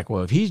she's like,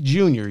 well, if he's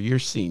junior, you're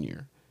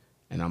senior.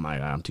 And I'm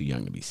like, I'm too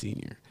young to be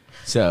senior.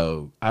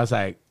 So I was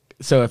like,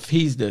 so if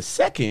he's the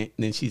second,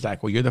 then she's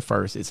like, well, you're the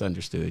first. It's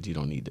understood. You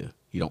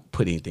don't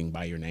put anything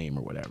by your name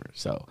or whatever.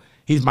 So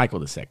he's Michael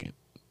the second.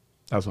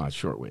 That was my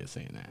short way of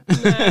saying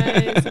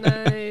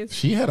that. Nice.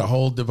 She had a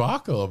whole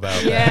debacle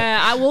about that.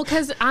 Yeah,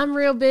 because I'm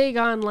real big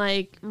on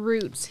like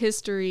roots,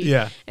 history.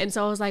 Yeah. And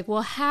so I was like,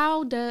 well,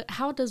 how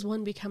does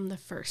one become the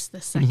first,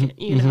 the second,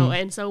 you know?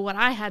 And so what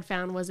I had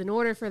found was in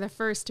order for the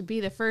first to be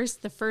the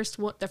first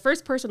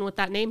person with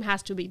that name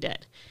has to be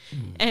dead.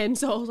 And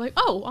so I was like,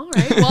 oh, all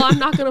right. Well, I'm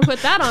not going to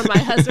put that on my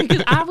husband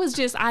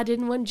because I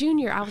didn't want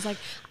Junior. I was like,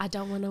 I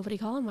don't want nobody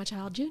calling my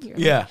child Junior.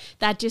 Yeah. Like,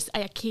 that just,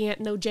 I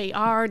can't, no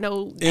JR,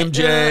 no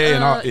MJ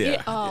and all. She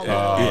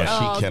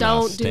cannot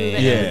don't do stand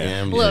that.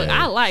 Yeah. MJ. Look,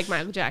 I like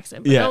Michael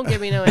Jackson, but Yeah. don't give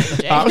me no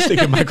MJ. I was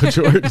thinking Michael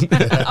Jordan.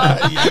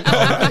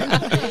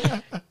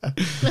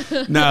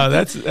 No,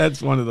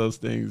 that's one of those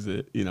things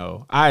that,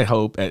 I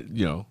hope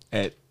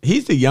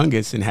he's the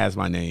youngest and has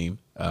my name,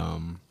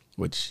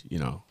 which,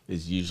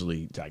 is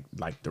usually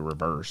like the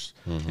reverse.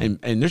 And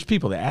there's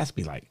people that ask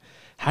me like,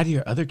 how do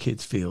your other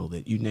kids feel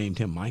that you named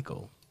him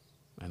Michael?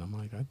 And I'm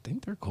like, I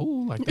think they're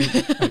cool. Like,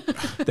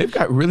 they've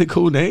got really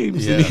cool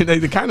names. Yeah. And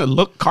they kind of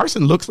look.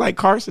 Carson looks like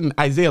Carson.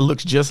 Isaiah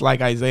looks just like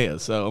Isaiah.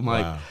 So I'm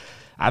like,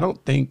 I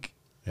don't think,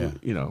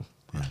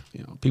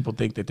 people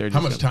think that they're.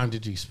 How just much time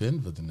did you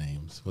spend with the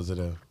names? Was it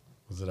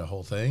a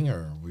whole thing,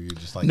 or were you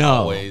just like No.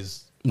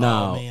 always?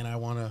 No. Oh man, I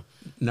want to.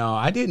 No,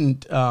 I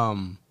didn't.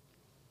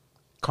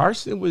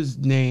 Carson was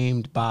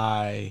named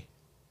by,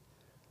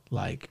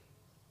 like,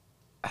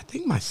 I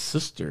think my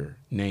sister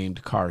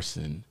named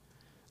Carson.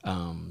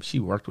 She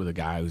worked with a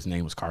guy whose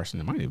name was Carson.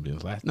 It might have been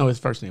his last. No, his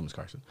first name was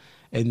Carson.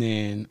 And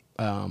then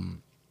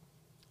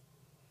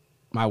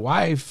my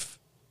wife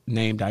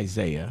named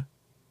Isaiah.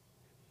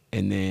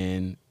 And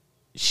then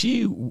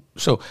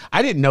so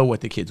I didn't know what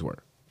the kids were,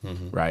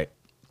 right?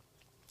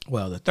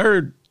 Well, the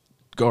third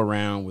go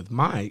around with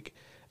Mike,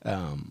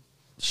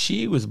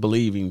 she was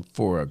believing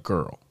for a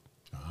girl.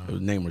 Her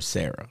name was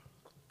Sarah.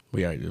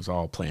 It was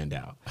all planned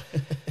out.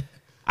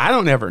 I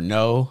don't ever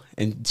know,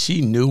 and she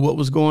knew what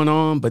was going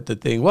on, but the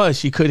thing was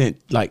she couldn't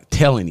like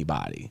tell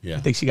anybody. Yeah. I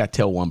think she got to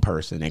tell one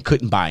person and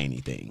couldn't buy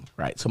anything,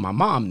 right? So my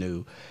mom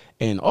knew,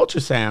 and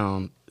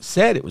ultrasound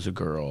said it was a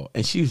girl,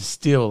 and she was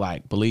still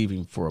like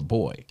believing for a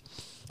boy.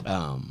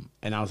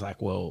 And I was like,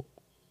 well,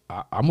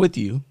 I'm with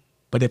you,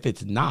 but if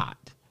it's not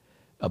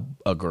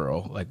a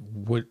girl, like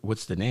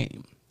what's the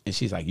name? And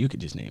she's like, you could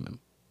just name him.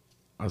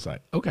 I was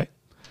like, okay.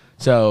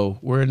 So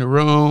we're in the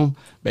room,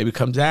 baby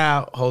comes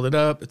out, hold it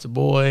up, it's a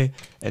boy.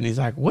 And he's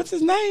like, what's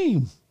his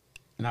name?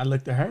 And I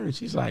looked at her and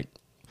she's like,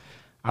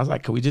 I was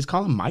like, can we just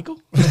call him Michael?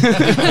 So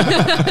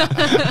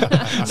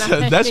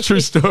that's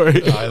true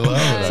story. I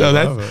love it. So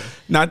I love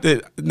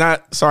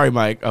that's sorry,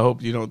 Mike. I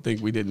hope you don't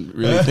think we didn't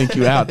really think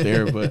you out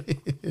there, but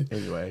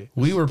anyway.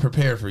 We were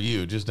prepared for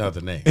you, just not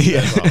the name.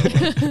 Yeah.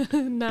 That's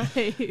all.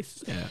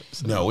 Nice. Yeah.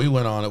 So, No, we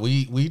went on it.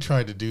 We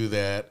tried to do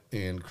that,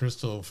 and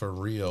Crystal, for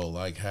real,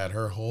 like had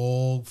her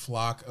whole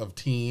flock of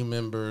team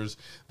members.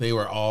 They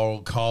were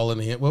all calling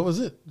him. What was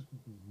it?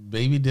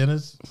 Baby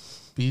Dennis?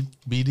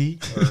 BD?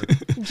 Or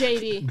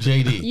JD.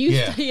 JD.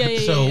 Yeah.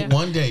 So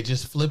one day,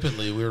 just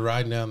flippantly, we were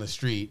riding down the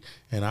street,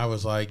 and I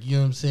was like, you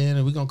know what I'm saying?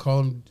 And we're going to call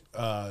him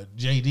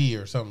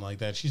JD or something like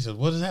that. She said,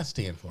 what does that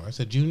stand for? I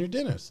said, Junior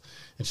Dennis.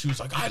 And she was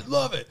like, I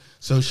love it.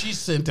 So she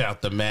sent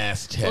out the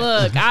mass text.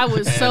 Look, I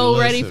was so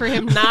ready for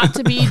him not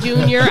to be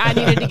Junior. I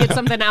needed to get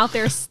something out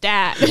there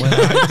stat. When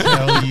I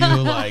tell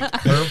you, like,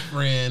 her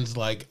friends,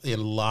 like,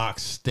 in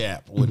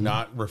lockstep would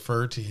not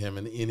refer to him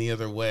in any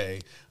other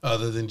way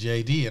other than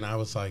JD. And I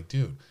was like,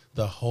 dude,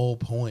 the whole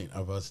point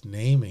of us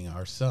naming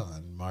our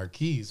son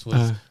Marquise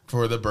was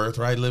for the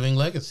Birthright Living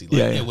Legacy.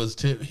 Like, it was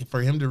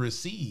for him to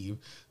receive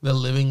the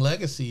living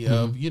legacy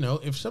of, you know,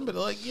 if somebody,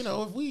 like, you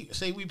know, if we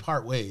say we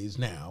part ways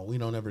now, we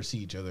don't ever see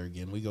each other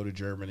again. We go to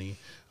Germany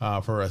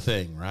for a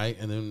thing, right?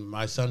 And then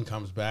my son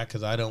comes back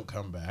because I don't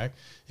come back.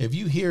 If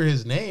you hear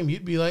his name,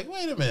 you'd be like,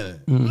 wait a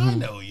minute, I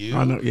know you.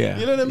 I know, yeah.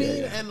 You know what I mean?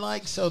 Yeah. And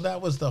like, so that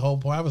was the whole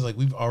point. I was like,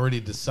 we've already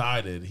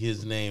decided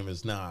his name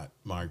is not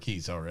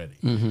Marquise already.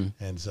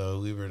 And so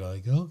we were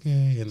like,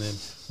 okay. And then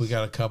we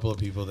got a couple of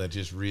people that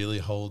just really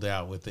hold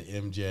out with the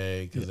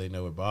MJ because they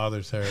know it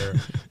bothers her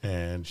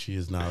and she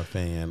is not a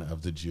fan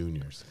of the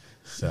juniors.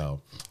 So,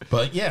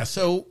 but yeah,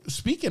 so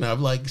speaking of,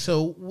 like,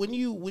 so when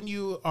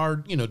you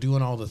are, you know,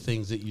 doing all the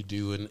things that you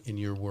do in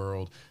your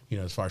world, you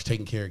know, as far as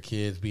taking care of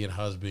kids, being a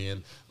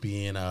husband,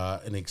 being a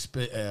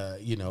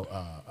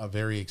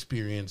very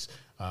experienced,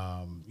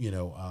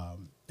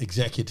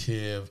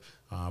 executive,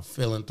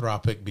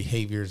 philanthropic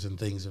behaviors and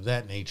things of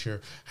that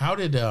nature. How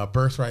did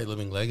Birthright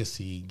Living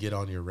Legacy get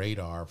on your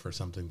radar for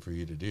something for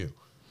you to do?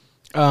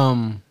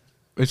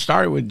 It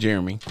started with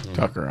Jeremy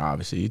Tucker,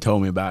 obviously. He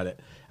told me about it.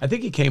 I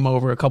think he came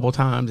over a couple of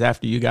times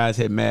after you guys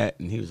had met,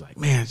 and he was like,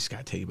 man, I just got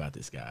to tell you about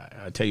this guy.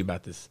 I'll tell you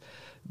about this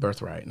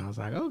Birthright. And I was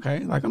like, okay,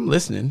 like, I'm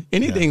listening.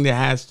 Anything that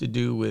has to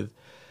do with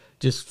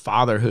just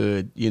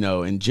fatherhood, you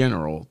know, in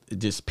general, it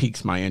just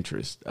piques my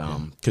interest.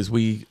 Because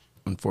we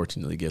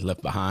unfortunately get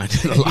left behind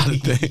in a lot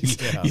of things.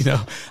 You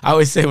know, I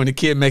always say when a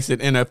kid makes it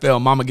NFL,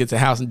 mama gets a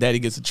house and daddy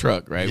gets a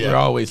truck, right? We're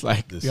always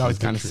like, we're always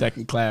kind of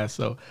second class.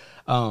 So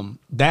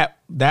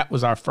that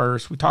was our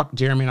first.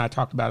 Jeremy and I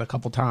talked about it a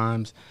couple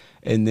times.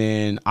 And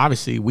then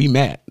obviously we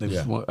met.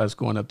 It was us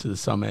going up to the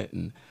summit,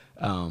 and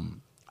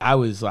I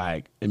was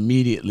like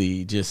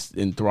immediately just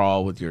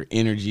enthralled with your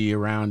energy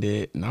around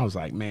it. And I was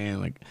like,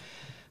 man, like,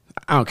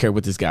 I don't care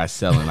what this guy's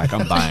selling. Like,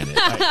 I'm buying it.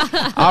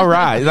 Like, all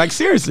right. Like,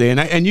 seriously.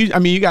 And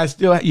you guys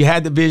still, you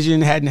had the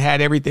vision, hadn't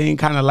had everything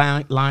kind of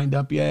lined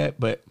up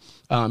yet. But,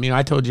 you know,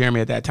 I told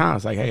Jeremy at that time, I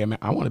was like, hey,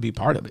 I want to be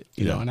part of it,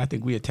 you know? And I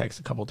think we had texted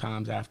a couple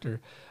times after.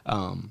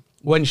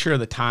 Wasn't sure of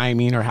the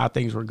timing or how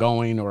things were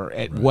going or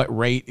at what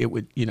rate it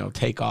would, you know,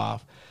 take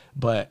off.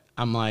 But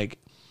I'm like,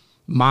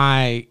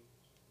 I'm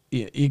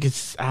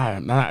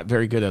not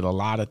very good at a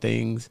lot of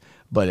things.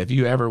 But if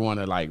you ever want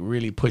to, like,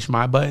 really push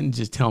my button,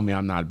 just tell me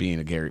I'm not being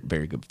a very,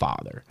 very good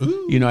father.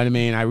 Ooh. You know what I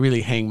mean? I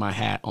really hang my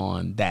hat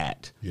on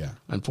that. Yeah.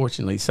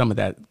 Unfortunately, some of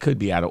that could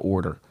be out of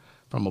order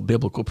from a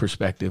biblical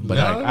perspective. But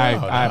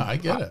I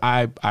get it.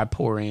 I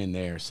pour in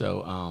there.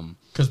 So,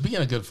 because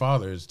being a good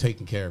father is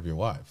taking care of your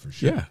wife, for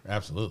sure. Yeah,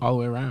 absolutely. All the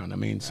way around. I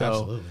mean, so,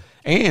 absolutely.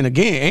 And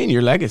again, and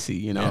your legacy,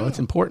 you know, it's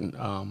important.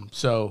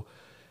 So,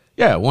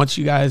 yeah, once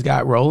you guys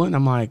got rolling,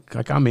 I'm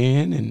like I'm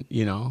in, and,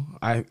 you know,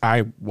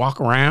 I walk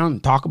around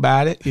and talk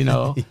about it, you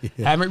know.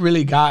 I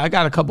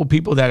got a couple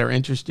people that are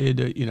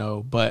interested, you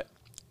know, but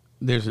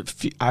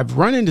I've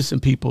run into some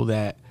people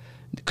that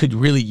could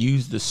really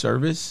use the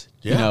service,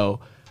 you know,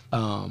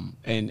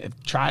 and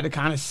try to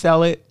kind of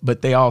sell it,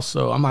 but they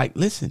also, I'm like,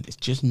 listen, it's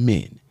just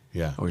men.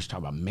 Yeah, we're just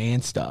talking about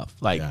man stuff.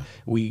 Like,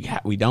 we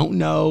don't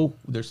know.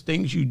 There's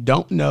things you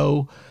don't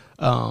know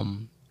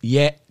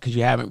yet because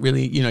you haven't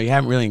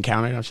really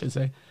encountered, I should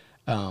say.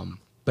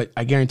 But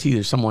I guarantee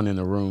there's someone in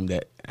the room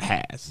that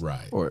has,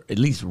 or at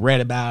least read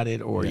about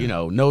it, or you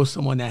know, knows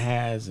someone that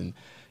has. And,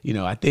 you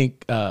know, I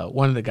think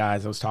one of the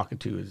guys I was talking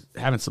to is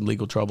having some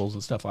legal troubles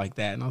and stuff like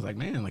that. And I was like,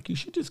 man, like, you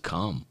should just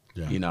come.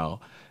 You know,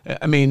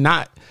 I mean,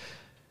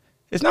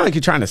 it's not like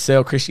you're trying to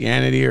sell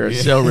Christianity or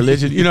sell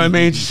religion. You know what I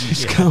mean?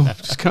 Just come.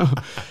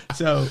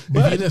 So,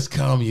 if you just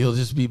come, you'll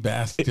just be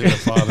basked in the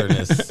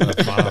fatherness of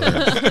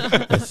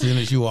fathers. As soon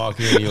as you walk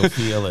in, you'll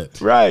feel it.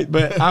 Right.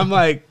 But I'm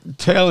like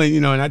telling, you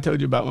know, and I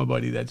told you about my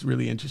buddy that's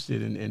really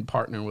interested in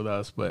partnering with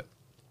us. But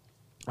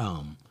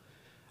I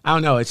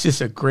don't know. It's just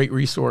a great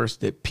resource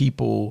that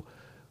people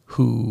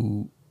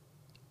who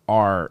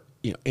are,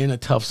 you know, in a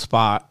tough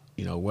spot,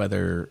 you know,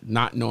 whether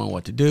not knowing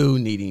what to do,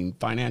 needing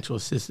financial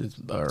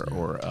assistance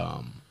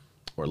or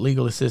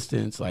legal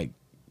assistance, like,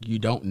 you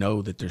don't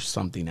know that there's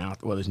something out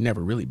there. Well, there's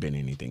never really been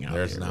anything out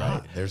there. There's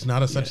not. Right? There's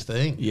not a such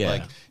thing. Yeah.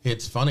 Like,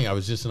 it's funny. I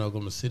was just in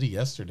Oklahoma City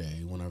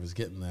yesterday when I was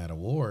getting that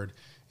award,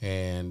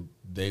 and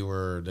they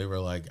were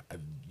like,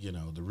 you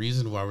know, the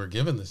reason why we're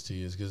giving this to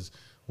you is because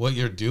what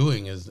you're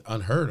doing is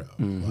unheard of.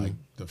 Like,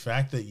 the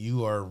fact that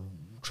you are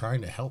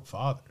trying to help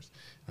fathers.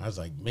 I was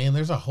like, man,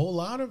 there's a whole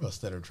lot of us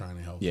that are trying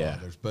to help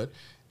fathers. But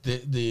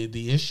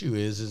the issue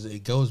is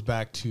it goes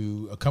back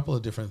to a couple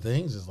of different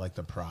things. Is like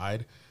the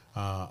pride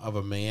of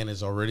a man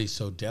is already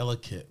so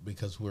delicate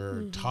because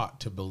we're taught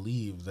to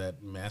believe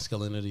that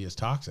masculinity is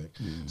toxic.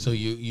 So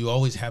you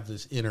always have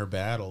this inner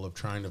battle of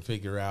trying to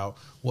figure out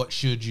what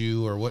should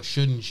you or what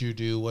shouldn't you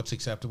do, what's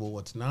acceptable,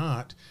 what's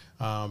not,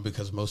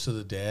 because most of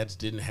the dads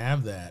didn't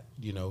have that,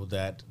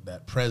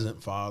 that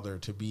present father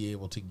to be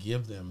able to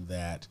give them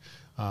that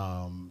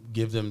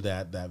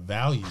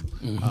value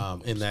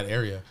in that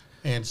area.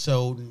 And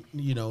so,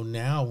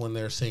 now when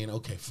they're saying,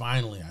 okay,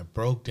 finally I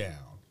broke down,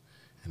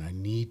 and I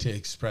need to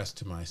express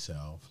to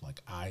myself,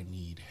 like, I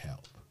need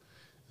help.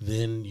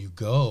 Then you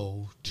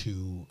go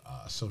to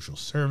social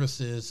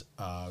services,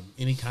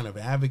 any kind of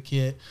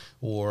advocate,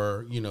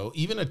 or,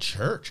 even a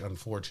church,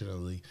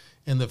 unfortunately.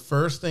 And the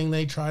first thing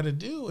they try to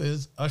do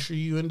is usher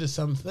you into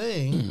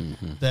something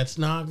that's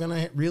not going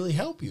to really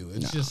help you.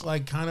 It's just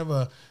like kind of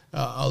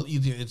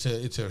either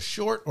it's a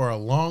short or a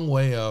long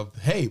way of,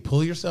 hey,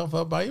 pull yourself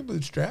up by your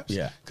bootstraps,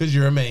 because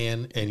you're a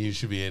man and you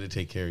should be able to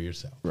take care of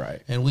yourself.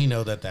 Right. And we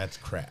know that that's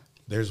crap.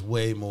 There's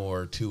way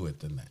more to it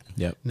than that.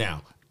 Yep.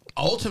 Now,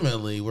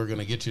 ultimately, we're going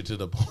to get you to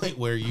the point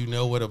where you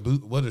know what a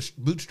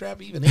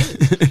bootstrap even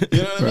is.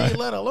 You know what I mean?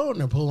 Let alone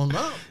to pull them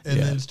up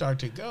and then start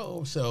to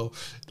go. So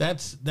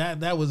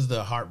that was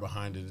the heart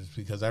behind it, is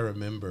because I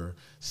remember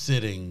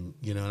sitting,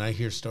 and I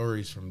hear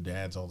stories from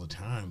dads all the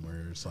time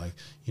where it's like,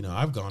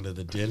 I've gone to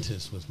the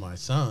dentist with my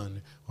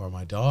son or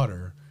my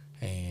daughter,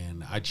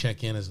 and I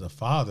check in as the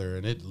father,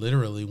 and it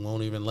literally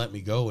won't even let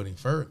me go any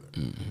further.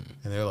 And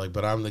they're like,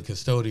 but I'm the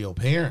custodial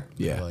parent.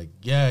 Yeah. They're like,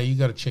 yeah, you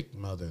got to check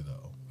mother,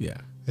 though. Yeah.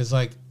 It's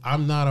like,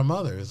 I'm not a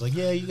mother. It's like,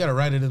 yeah, you got to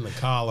write it in the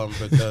column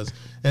because,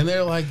 and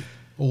they're like,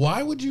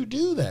 why would you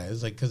do that?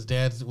 It's like, because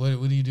dad's, what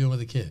are you doing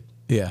with a kid?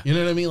 Yeah. You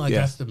know what I mean? Like,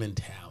 that's the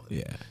mentality.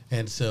 Yeah.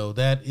 And so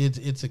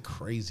it's a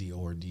crazy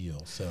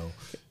ordeal. So,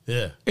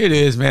 yeah. It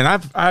is, man.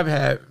 I've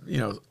had,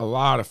 a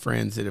lot of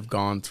friends that have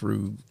gone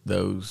through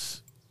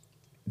those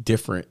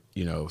different,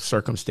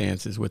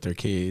 circumstances with their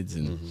kids.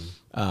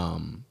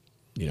 And,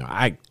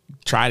 I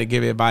try to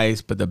give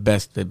advice, but the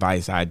best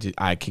advice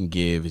I can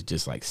give is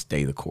just like,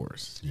 stay the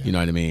course. Yeah. You know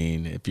what I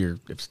mean?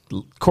 If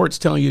court's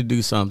telling you to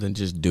do something,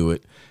 just do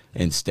it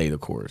and stay the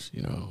course.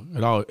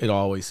 It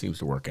always seems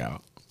to work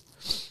out.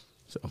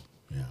 So,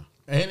 yeah.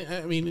 And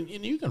I mean,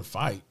 and you can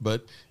fight,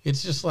 but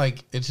it's just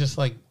like,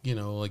 like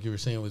you were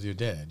saying with your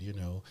dad,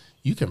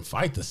 you can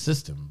fight the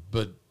system,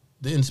 but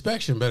the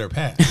inspection better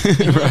pass.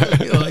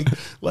 Right.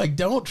 Like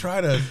don't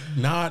try to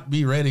not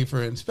be ready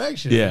for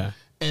inspection. Yeah.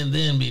 And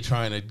then be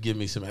trying to give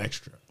me some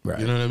extra. Right.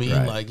 You know what I mean?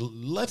 Right. Like,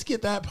 let's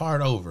get that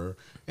part over,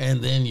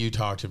 and then you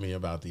talk to me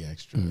about the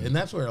extra. And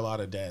that's where a lot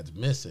of dads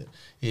miss it,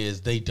 is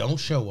they don't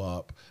show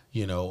up,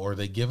 or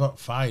they give up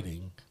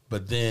fighting,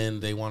 but then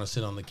they want to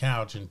sit on the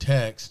couch and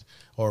text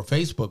or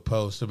Facebook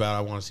post about,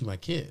 I want to see my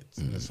kids.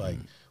 And it's like,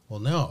 well,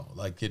 no,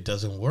 like, it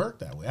doesn't work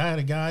that way. I had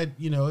a guy,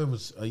 it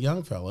was a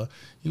young fella.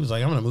 He was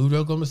like, I'm going to move to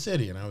Oklahoma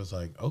City. And I was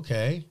like,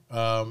 okay,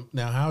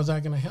 now how is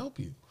that going to help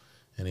you?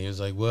 And he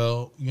was like,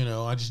 well,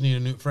 I just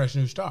need a fresh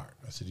new start.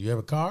 I said, do you have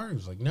a car? He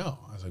was like, no.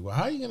 I was like, well,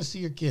 how are you going to see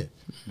your kid?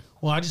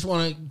 Well, I just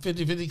want a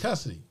 50-50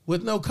 custody.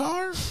 With no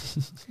car?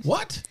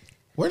 What?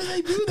 Where do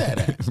they do that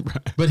at?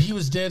 Right. But he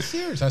was dead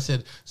serious. I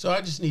said, so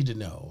I just need to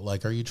know,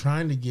 like, are you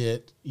trying to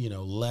get,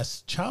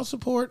 less child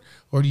support,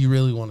 or do you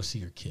really want to see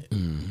your kid?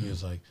 He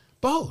was like,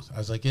 both. I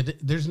was like,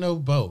 there's no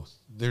both.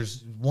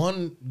 There's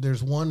one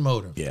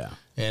motive. Yeah.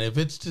 And if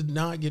it's to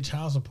not get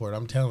child support,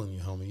 I'm telling you,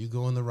 homie, you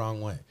going the wrong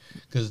way.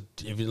 Because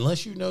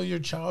unless you know your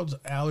child's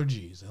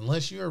allergies,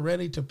 unless you're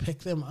ready to pick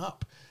them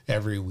up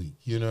every week,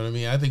 you know what I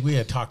mean? I think we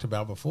had talked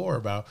about before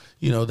about,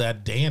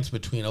 that dance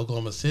between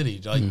Oklahoma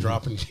City, like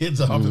dropping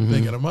kids off and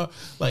picking them up.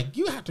 Like,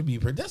 you have to be,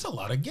 that's a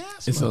lot of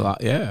gas. It's money. A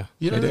lot, yeah.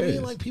 You know what I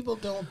mean? Like, people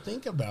don't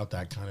think about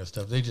that kind of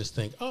stuff. They just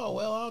think, oh,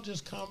 well, I'll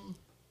just come.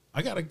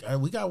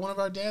 We got one of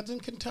our dads in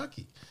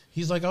Kentucky.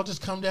 He's like, I'll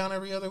just come down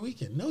every other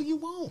weekend. No, you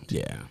won't.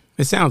 Yeah.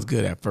 It sounds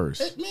good at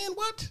first. Man,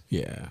 what?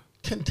 Yeah.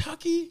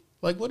 Kentucky?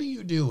 Like, what are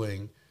you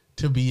doing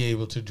to be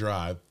able to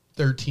drive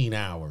 13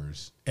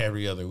 hours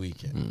every other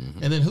weekend?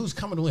 And then who's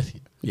coming with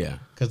you? Yeah.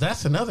 Because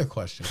that's another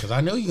question. Because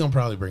I know you're going to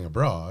probably bring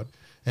abroad.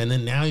 And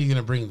then now you're going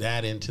to bring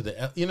that into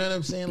you know what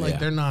I'm saying? Like,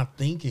 they're not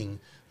thinking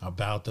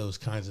about those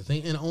kinds of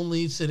things. And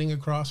only sitting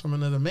across from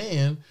another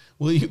man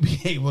will you be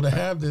able to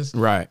have this.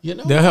 Right.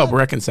 They'll help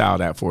reconcile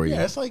that for you.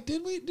 Yeah, it's like,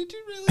 did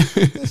you really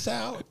think this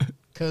out?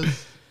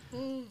 Because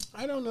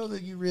I don't know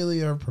that you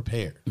really are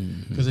prepared.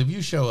 Because if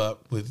you show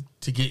up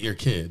to get your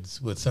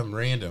kids with some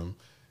random,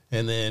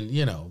 and then,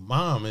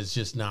 mom is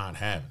just not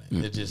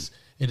having it.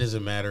 It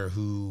doesn't matter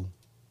who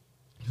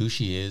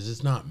she is.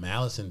 It's not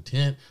malice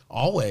intent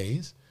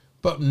always.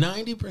 But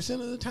 90%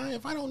 of the time,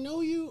 if I don't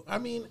know you, I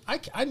mean,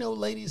 I know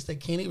ladies that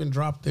can't even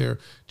drop their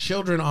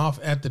children off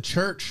at the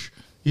church,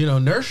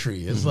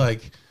 nursery. It's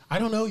like, I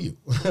don't know you.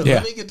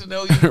 Let me get to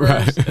know you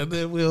first, and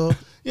then we'll,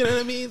 you know what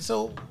I mean?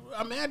 So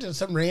imagine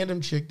some random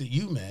chick that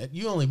you met.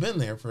 You only been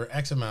there for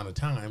X amount of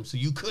time, so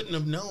you couldn't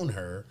have known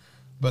her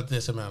but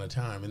this amount of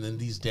time. And then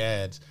these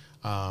dads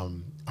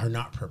are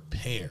not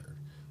prepared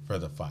for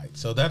the fight.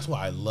 So that's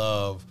why I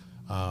love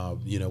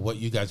what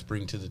you guys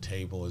bring to the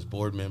table as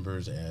board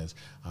members, as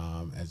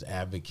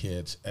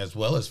advocates, as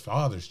well as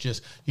fathers,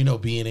 just,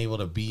 being able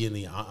to be in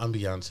the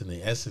ambiance and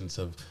the essence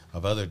of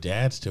other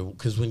dads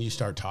because when you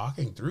start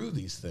talking through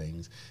these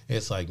things,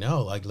 it's like,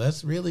 no, like,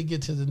 let's really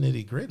get to the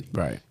nitty gritty.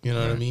 Right. You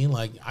know what I mean?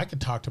 Like, I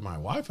could talk to my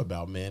wife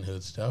about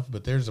manhood stuff,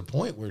 but there's a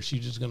point where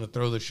she's just going to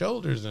throw the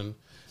shoulders and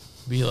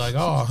be like,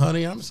 oh,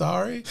 honey, I'm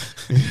sorry.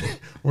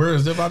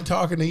 Whereas if I'm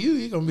talking to you,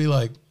 you're going to be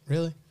like,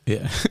 really?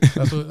 Yeah.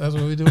 That's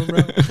what we doing,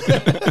 bro.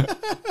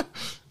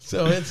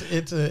 So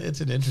it's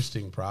an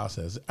interesting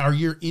process. Are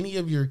any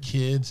of your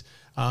kids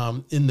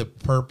in the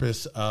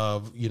purpose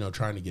of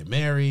trying to get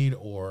married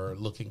or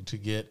looking to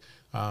get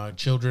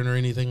children or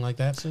anything like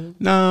that soon?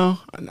 No,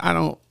 I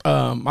don't.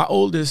 My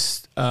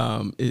oldest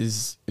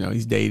is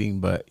he's dating,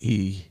 but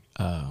I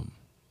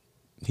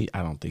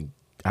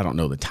don't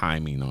know the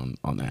timing on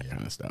that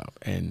kind of stuff.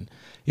 And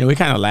we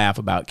kind of laugh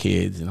about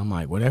kids, and I'm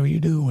like, whatever you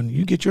do when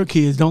you get your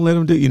kids, don't let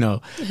them do.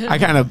 I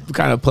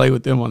kind of play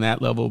with them on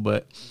that level,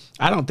 but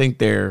I don't think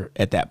they're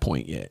at that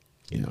point yet.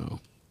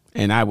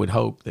 And I would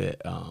hope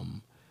that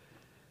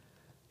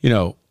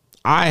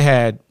I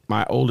had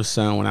my oldest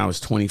son when I was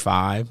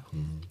 25,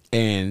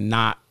 and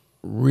not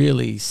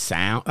really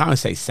sound. I would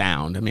say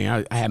sound. I mean,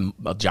 I had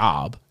a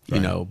job,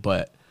 right.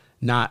 But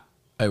not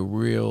a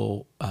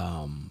real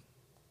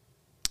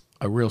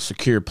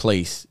secure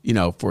place,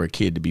 for a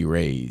kid to be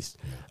raised.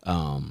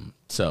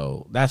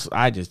 So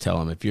I just tell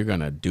them, if you're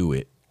going to do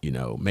it,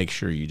 make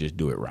sure you just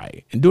do it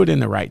right and do it in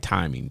the right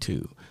timing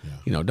too.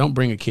 Yeah. Don't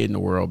bring a kid in the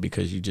world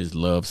because you just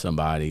love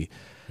somebody.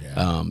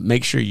 Yeah.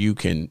 Make sure you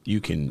can,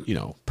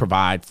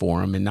 provide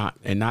for them and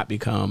not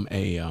become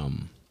a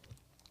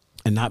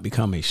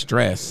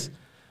stress,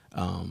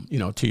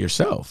 to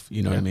yourself.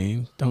 You know what I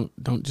mean?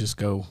 Don't just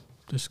go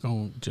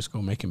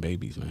making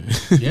babies, man.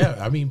 Yeah,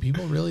 I mean,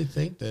 people really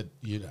think that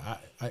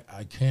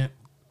I can't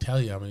tell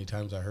you how many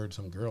times I heard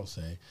some girl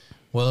say,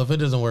 well, if it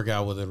doesn't work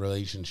out with a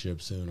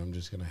relationship soon, I'm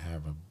just going to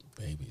have a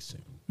baby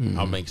soon. Mm-hmm.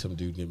 I'll make some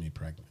dude get me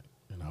pregnant.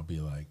 And I'll be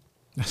like,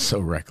 that's so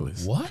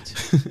reckless. What?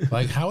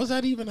 Like, how is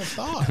that even a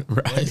thought?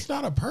 Right. Like, it's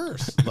not a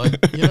purse. Like,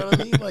 you know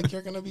what I mean? Like,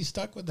 you're going to be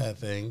stuck with that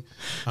thing.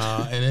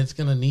 And it's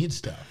going to need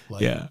stuff.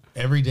 Like,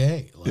 every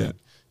day. Like,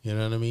 you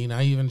know what I mean?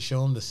 I even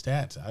show them the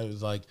stats. I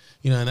was like,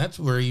 and that's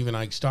where even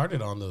I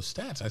started on those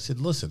stats. I said,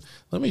 listen,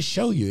 let me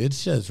show you. It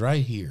says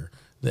right here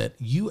that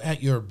you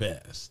at your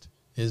best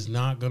is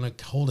not going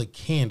to hold a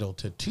candle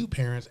to two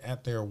parents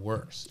at their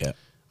worst. Yeah.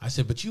 I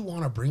said, but you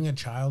want to bring a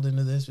child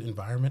into this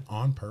environment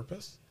on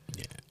purpose?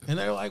 Yeah. And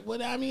they're like,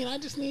 well, I mean, I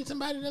just need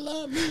somebody to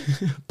love me.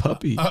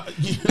 Puppy.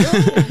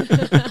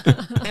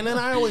 And then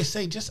I always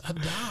say, just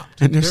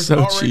adopt. And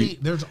they're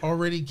cheap. There's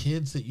already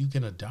kids that you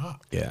can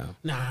adopt. Yeah.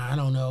 Nah, I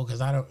don't know, because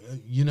I don't.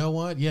 You know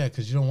what? Yeah,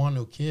 because you don't want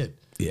no kid.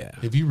 Yeah.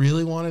 If you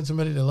really wanted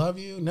somebody to love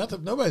you,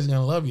 nobody's going to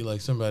love you like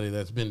somebody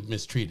that's been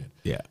mistreated.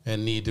 Yeah.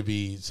 And need to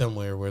be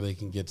somewhere where they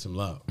can get some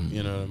love. Mm-hmm.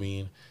 You know what I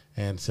mean?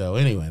 And so,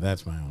 anyway,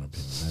 that's my own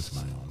opinion. That's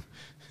my own,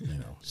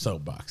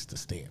 soapbox to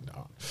stand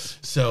on.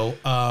 So,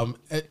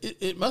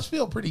 it must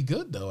feel pretty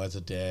good, though, as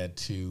a dad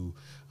to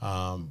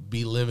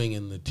be living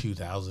in the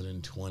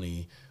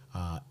 2020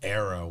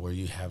 era where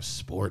you have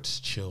sports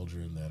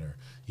children that are,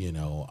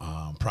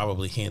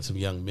 probably handsome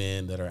young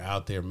men that are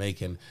out there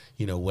making,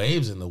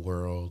 waves in the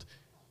world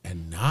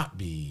and not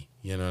be,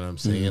 you know what I'm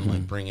saying? Mm-hmm.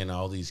 Like bringing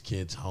all these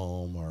kids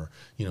home or,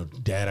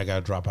 Dad, I got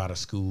to drop out of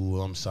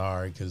school. I'm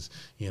sorry because,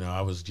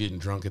 I was getting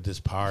drunk at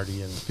this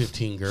party and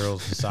 15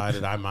 girls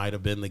decided I might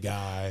have been the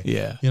guy.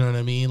 Yeah. You know what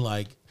I mean?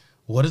 Like,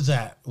 what does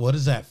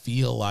that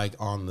feel like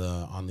on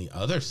the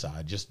other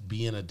side? Just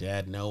being a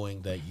dad,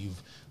 knowing that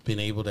you've been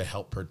able to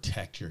help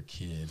protect your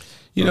kid.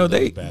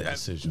 Bad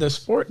decisions. You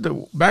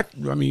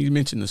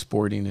mentioned the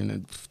sporting,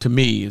 and to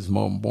me, is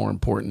more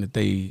important that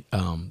they,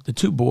 the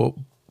two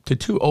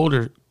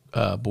older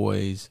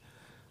boys,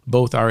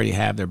 both already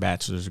have their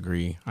bachelor's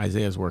degree.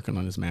 Isaiah's working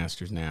on his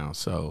master's now,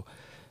 so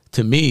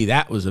to me,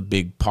 that was a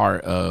big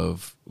part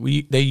of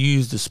they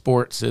used the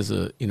sports as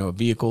a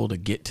vehicle to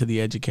get to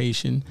the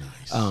education.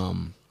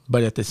 Nice.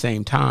 But at the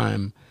same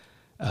time,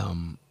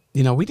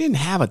 we didn't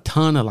have a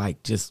ton of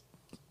like just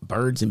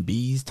birds and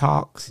bees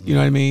talks, you know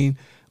what I mean?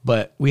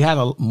 But we had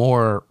a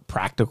more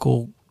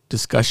practical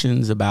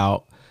discussions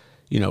about,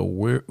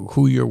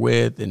 who you're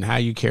with and how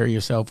you carry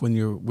yourself when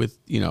you're with,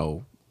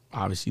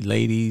 obviously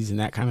ladies and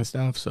that kind of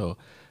stuff. So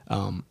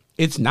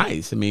it's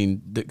nice. I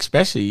mean,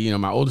 especially,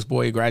 my oldest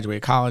boy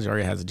graduated college,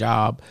 already has a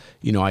job.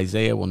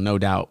 Isaiah will no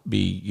doubt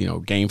be,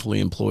 gainfully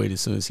employed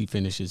as soon as he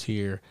finishes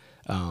here.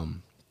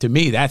 To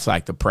me, that's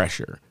like the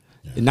pressure.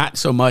 Yeah. Not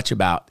so much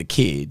about the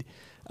kid,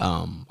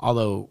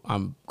 although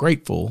I'm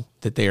grateful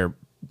that they're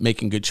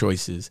making good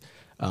choices.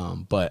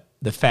 But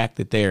the fact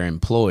that they're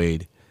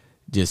employed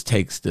just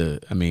takes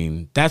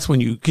that's when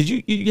because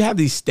you have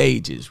these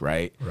stages,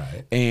 right?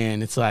 Right.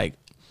 And it's like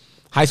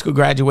high school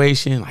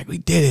graduation, like we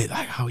did it,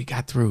 like how we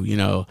got through,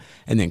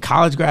 and then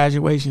college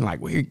graduation, like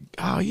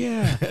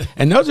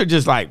and those are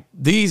just like,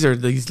 these are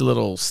these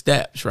little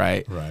steps,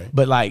 right? Right.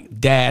 But like,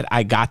 Dad,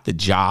 I got the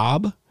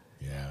job.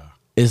 Yeah.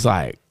 It's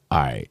like, all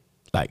right,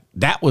 like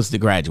that was the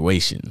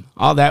graduation.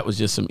 All that was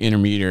just some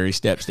intermediary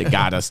steps that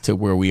got us to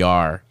where we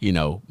are, you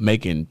know,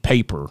 making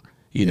paper,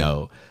 you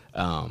know,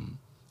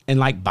 and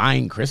like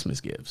buying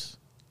Christmas gifts.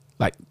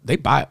 Like they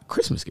buy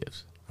Christmas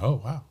gifts.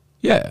 Oh, wow.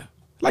 Yeah.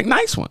 Like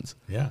nice ones.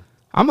 Yeah.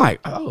 I'm like,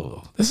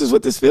 oh, this is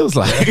what this feels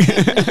like.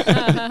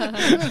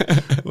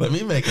 Let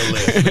me make a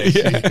list.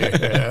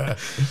 Yeah.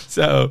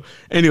 So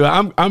anyway,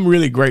 I'm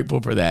really grateful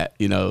for that,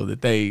 you know,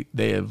 that they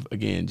have,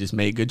 again, just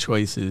made good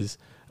choices,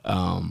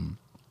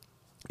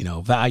 you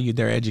know, valued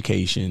their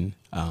education,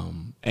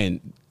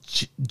 and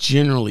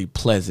generally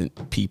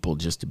pleasant people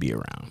just to be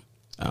around.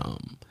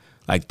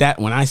 Like that,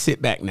 when I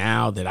sit back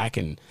now that I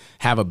can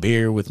have a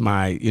beer with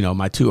my, you know,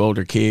 my two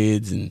older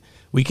kids and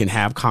we can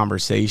have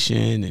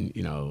conversation and,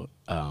 you know,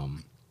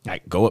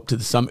 like go up to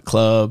the Summit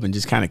Club and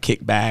just kind of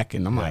kick back.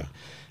 And I'm like,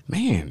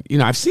 man, you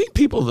know, I've seen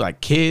people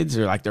like kids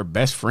are like their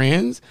best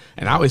friends.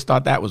 And I always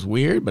thought that was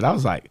weird, but I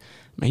was like,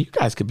 man, you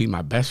guys could be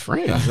my best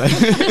friends.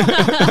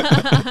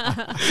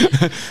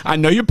 I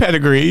know your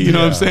pedigree, you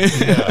know what I'm saying?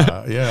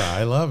 Yeah,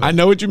 I love it. I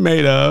know what you're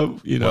made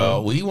of, you know.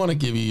 Well, we want to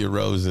give you your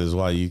roses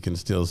while you can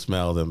still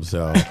smell them.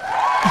 So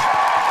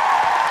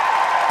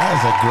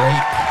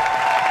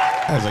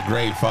as a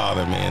great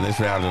father, man, this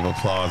round of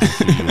applause is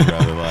for you,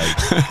 brother. Like,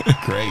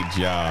 great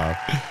job.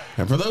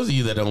 And for those of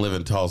you that don't live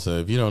in Tulsa,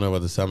 if you don't know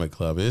what the Summit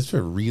Club is,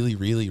 for really,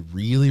 really,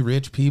 really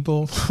rich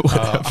people.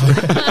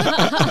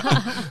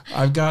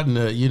 I've gotten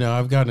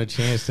a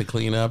chance to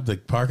clean up the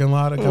parking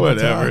lot a couple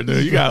times.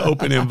 Dude. You got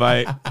open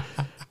invite.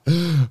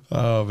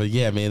 Oh, but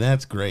yeah, man,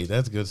 that's great.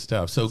 That's good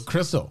stuff. So,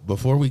 Crystal,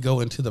 before we go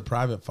into the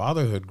private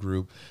fatherhood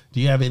group, do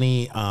you have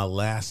any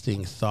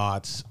lasting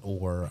thoughts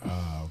or,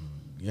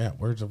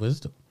 words of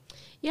wisdom?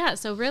 Yeah,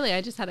 so really,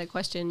 I just had a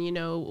question, you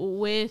know,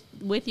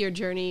 with your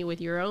journey with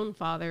your own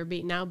father,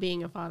 now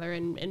being a father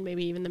and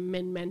maybe even the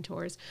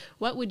mentors,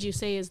 what would you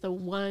say is the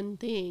one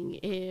thing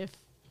if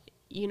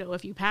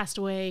you passed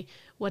away,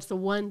 what's the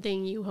one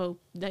thing you hope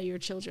that your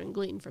children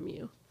glean from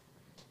you?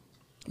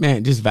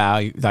 Man, just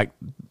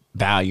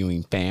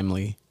valuing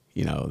family,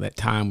 you know, that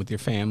time with your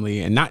family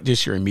and not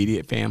just your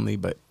immediate family,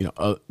 but, you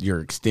know,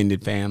 your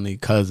extended family,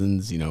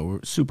 cousins, you know,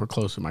 we're super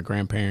close with my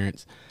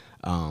grandparents.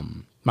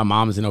 My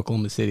mom's in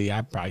Oklahoma City.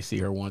 I probably see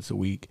her once a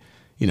week,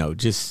 you know,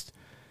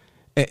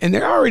 and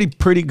they're already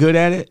pretty good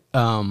at it.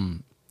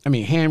 I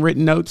mean,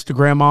 handwritten notes to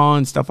grandma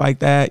and stuff like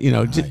that, you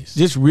know, nice.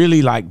 just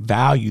really like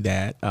value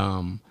that,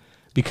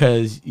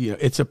 because, you know,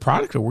 it's a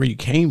product of where you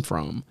came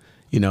from,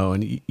 you know,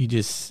 and you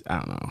just, I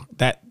don't know,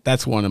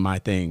 that's one of my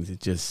things.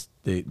 It's just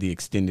the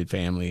extended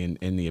family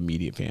and the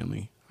immediate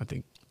family, I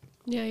think.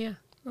 Yeah.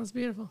 That's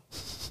beautiful.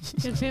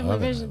 Good family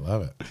vision. I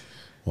love it.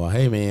 Well,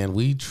 hey, man,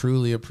 we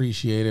truly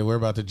appreciate it. We're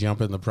about to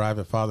jump in the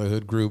private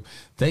fatherhood group.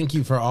 Thank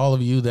you for all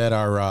of you that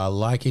are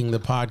liking the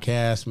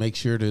podcast. Make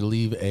sure to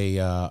leave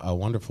a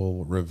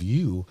wonderful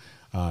review.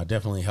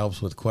 Definitely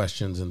helps with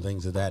questions and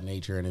things of that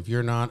nature. And if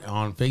you're not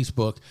on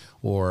Facebook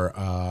or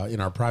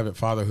in our private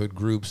fatherhood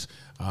groups,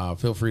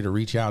 feel free to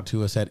reach out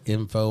to us at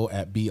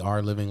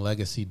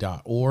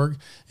info@brlivinglegacy.org,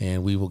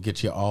 and we will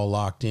get you all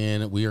locked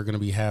in. We are going to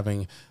be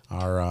having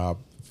our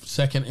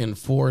second and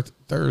fourth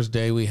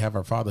Thursday, we have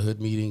our fatherhood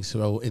meeting.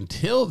 So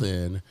until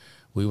then,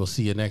 we will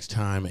see you next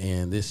time.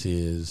 And this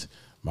is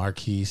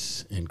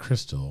Marquise and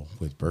Crystal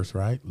with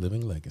Birthright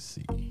Living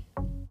Legacy.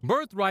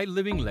 Birthright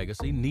Living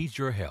Legacy needs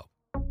your help,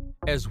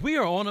 as we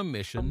are on a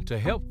mission to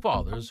help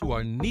fathers who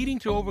are needing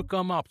to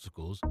overcome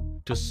obstacles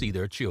to see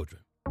their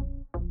children.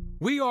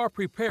 We are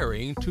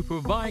preparing to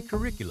provide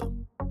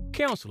curriculum,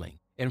 counseling,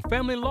 and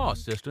family law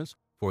assistance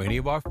for any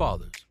of our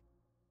fathers.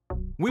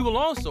 We will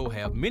also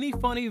have many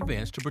fun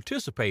events to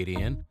participate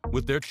in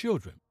with their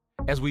children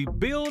as we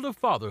build a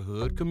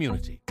fatherhood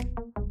community.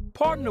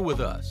 Partner with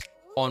us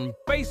on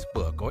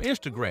Facebook or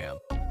Instagram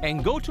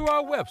and go to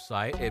our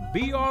website at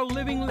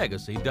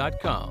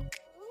brlivinglegacy.com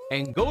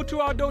and go to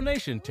our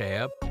donation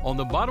tab on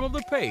the bottom of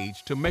the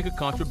page to make a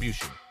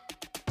contribution.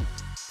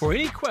 For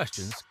any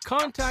questions,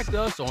 contact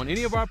us on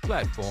any of our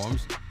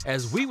platforms,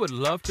 as we would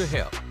love to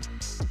help.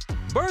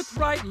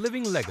 Birthright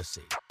Living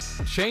Legacy,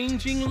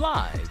 changing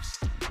lives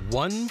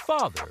one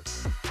father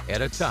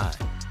at a time.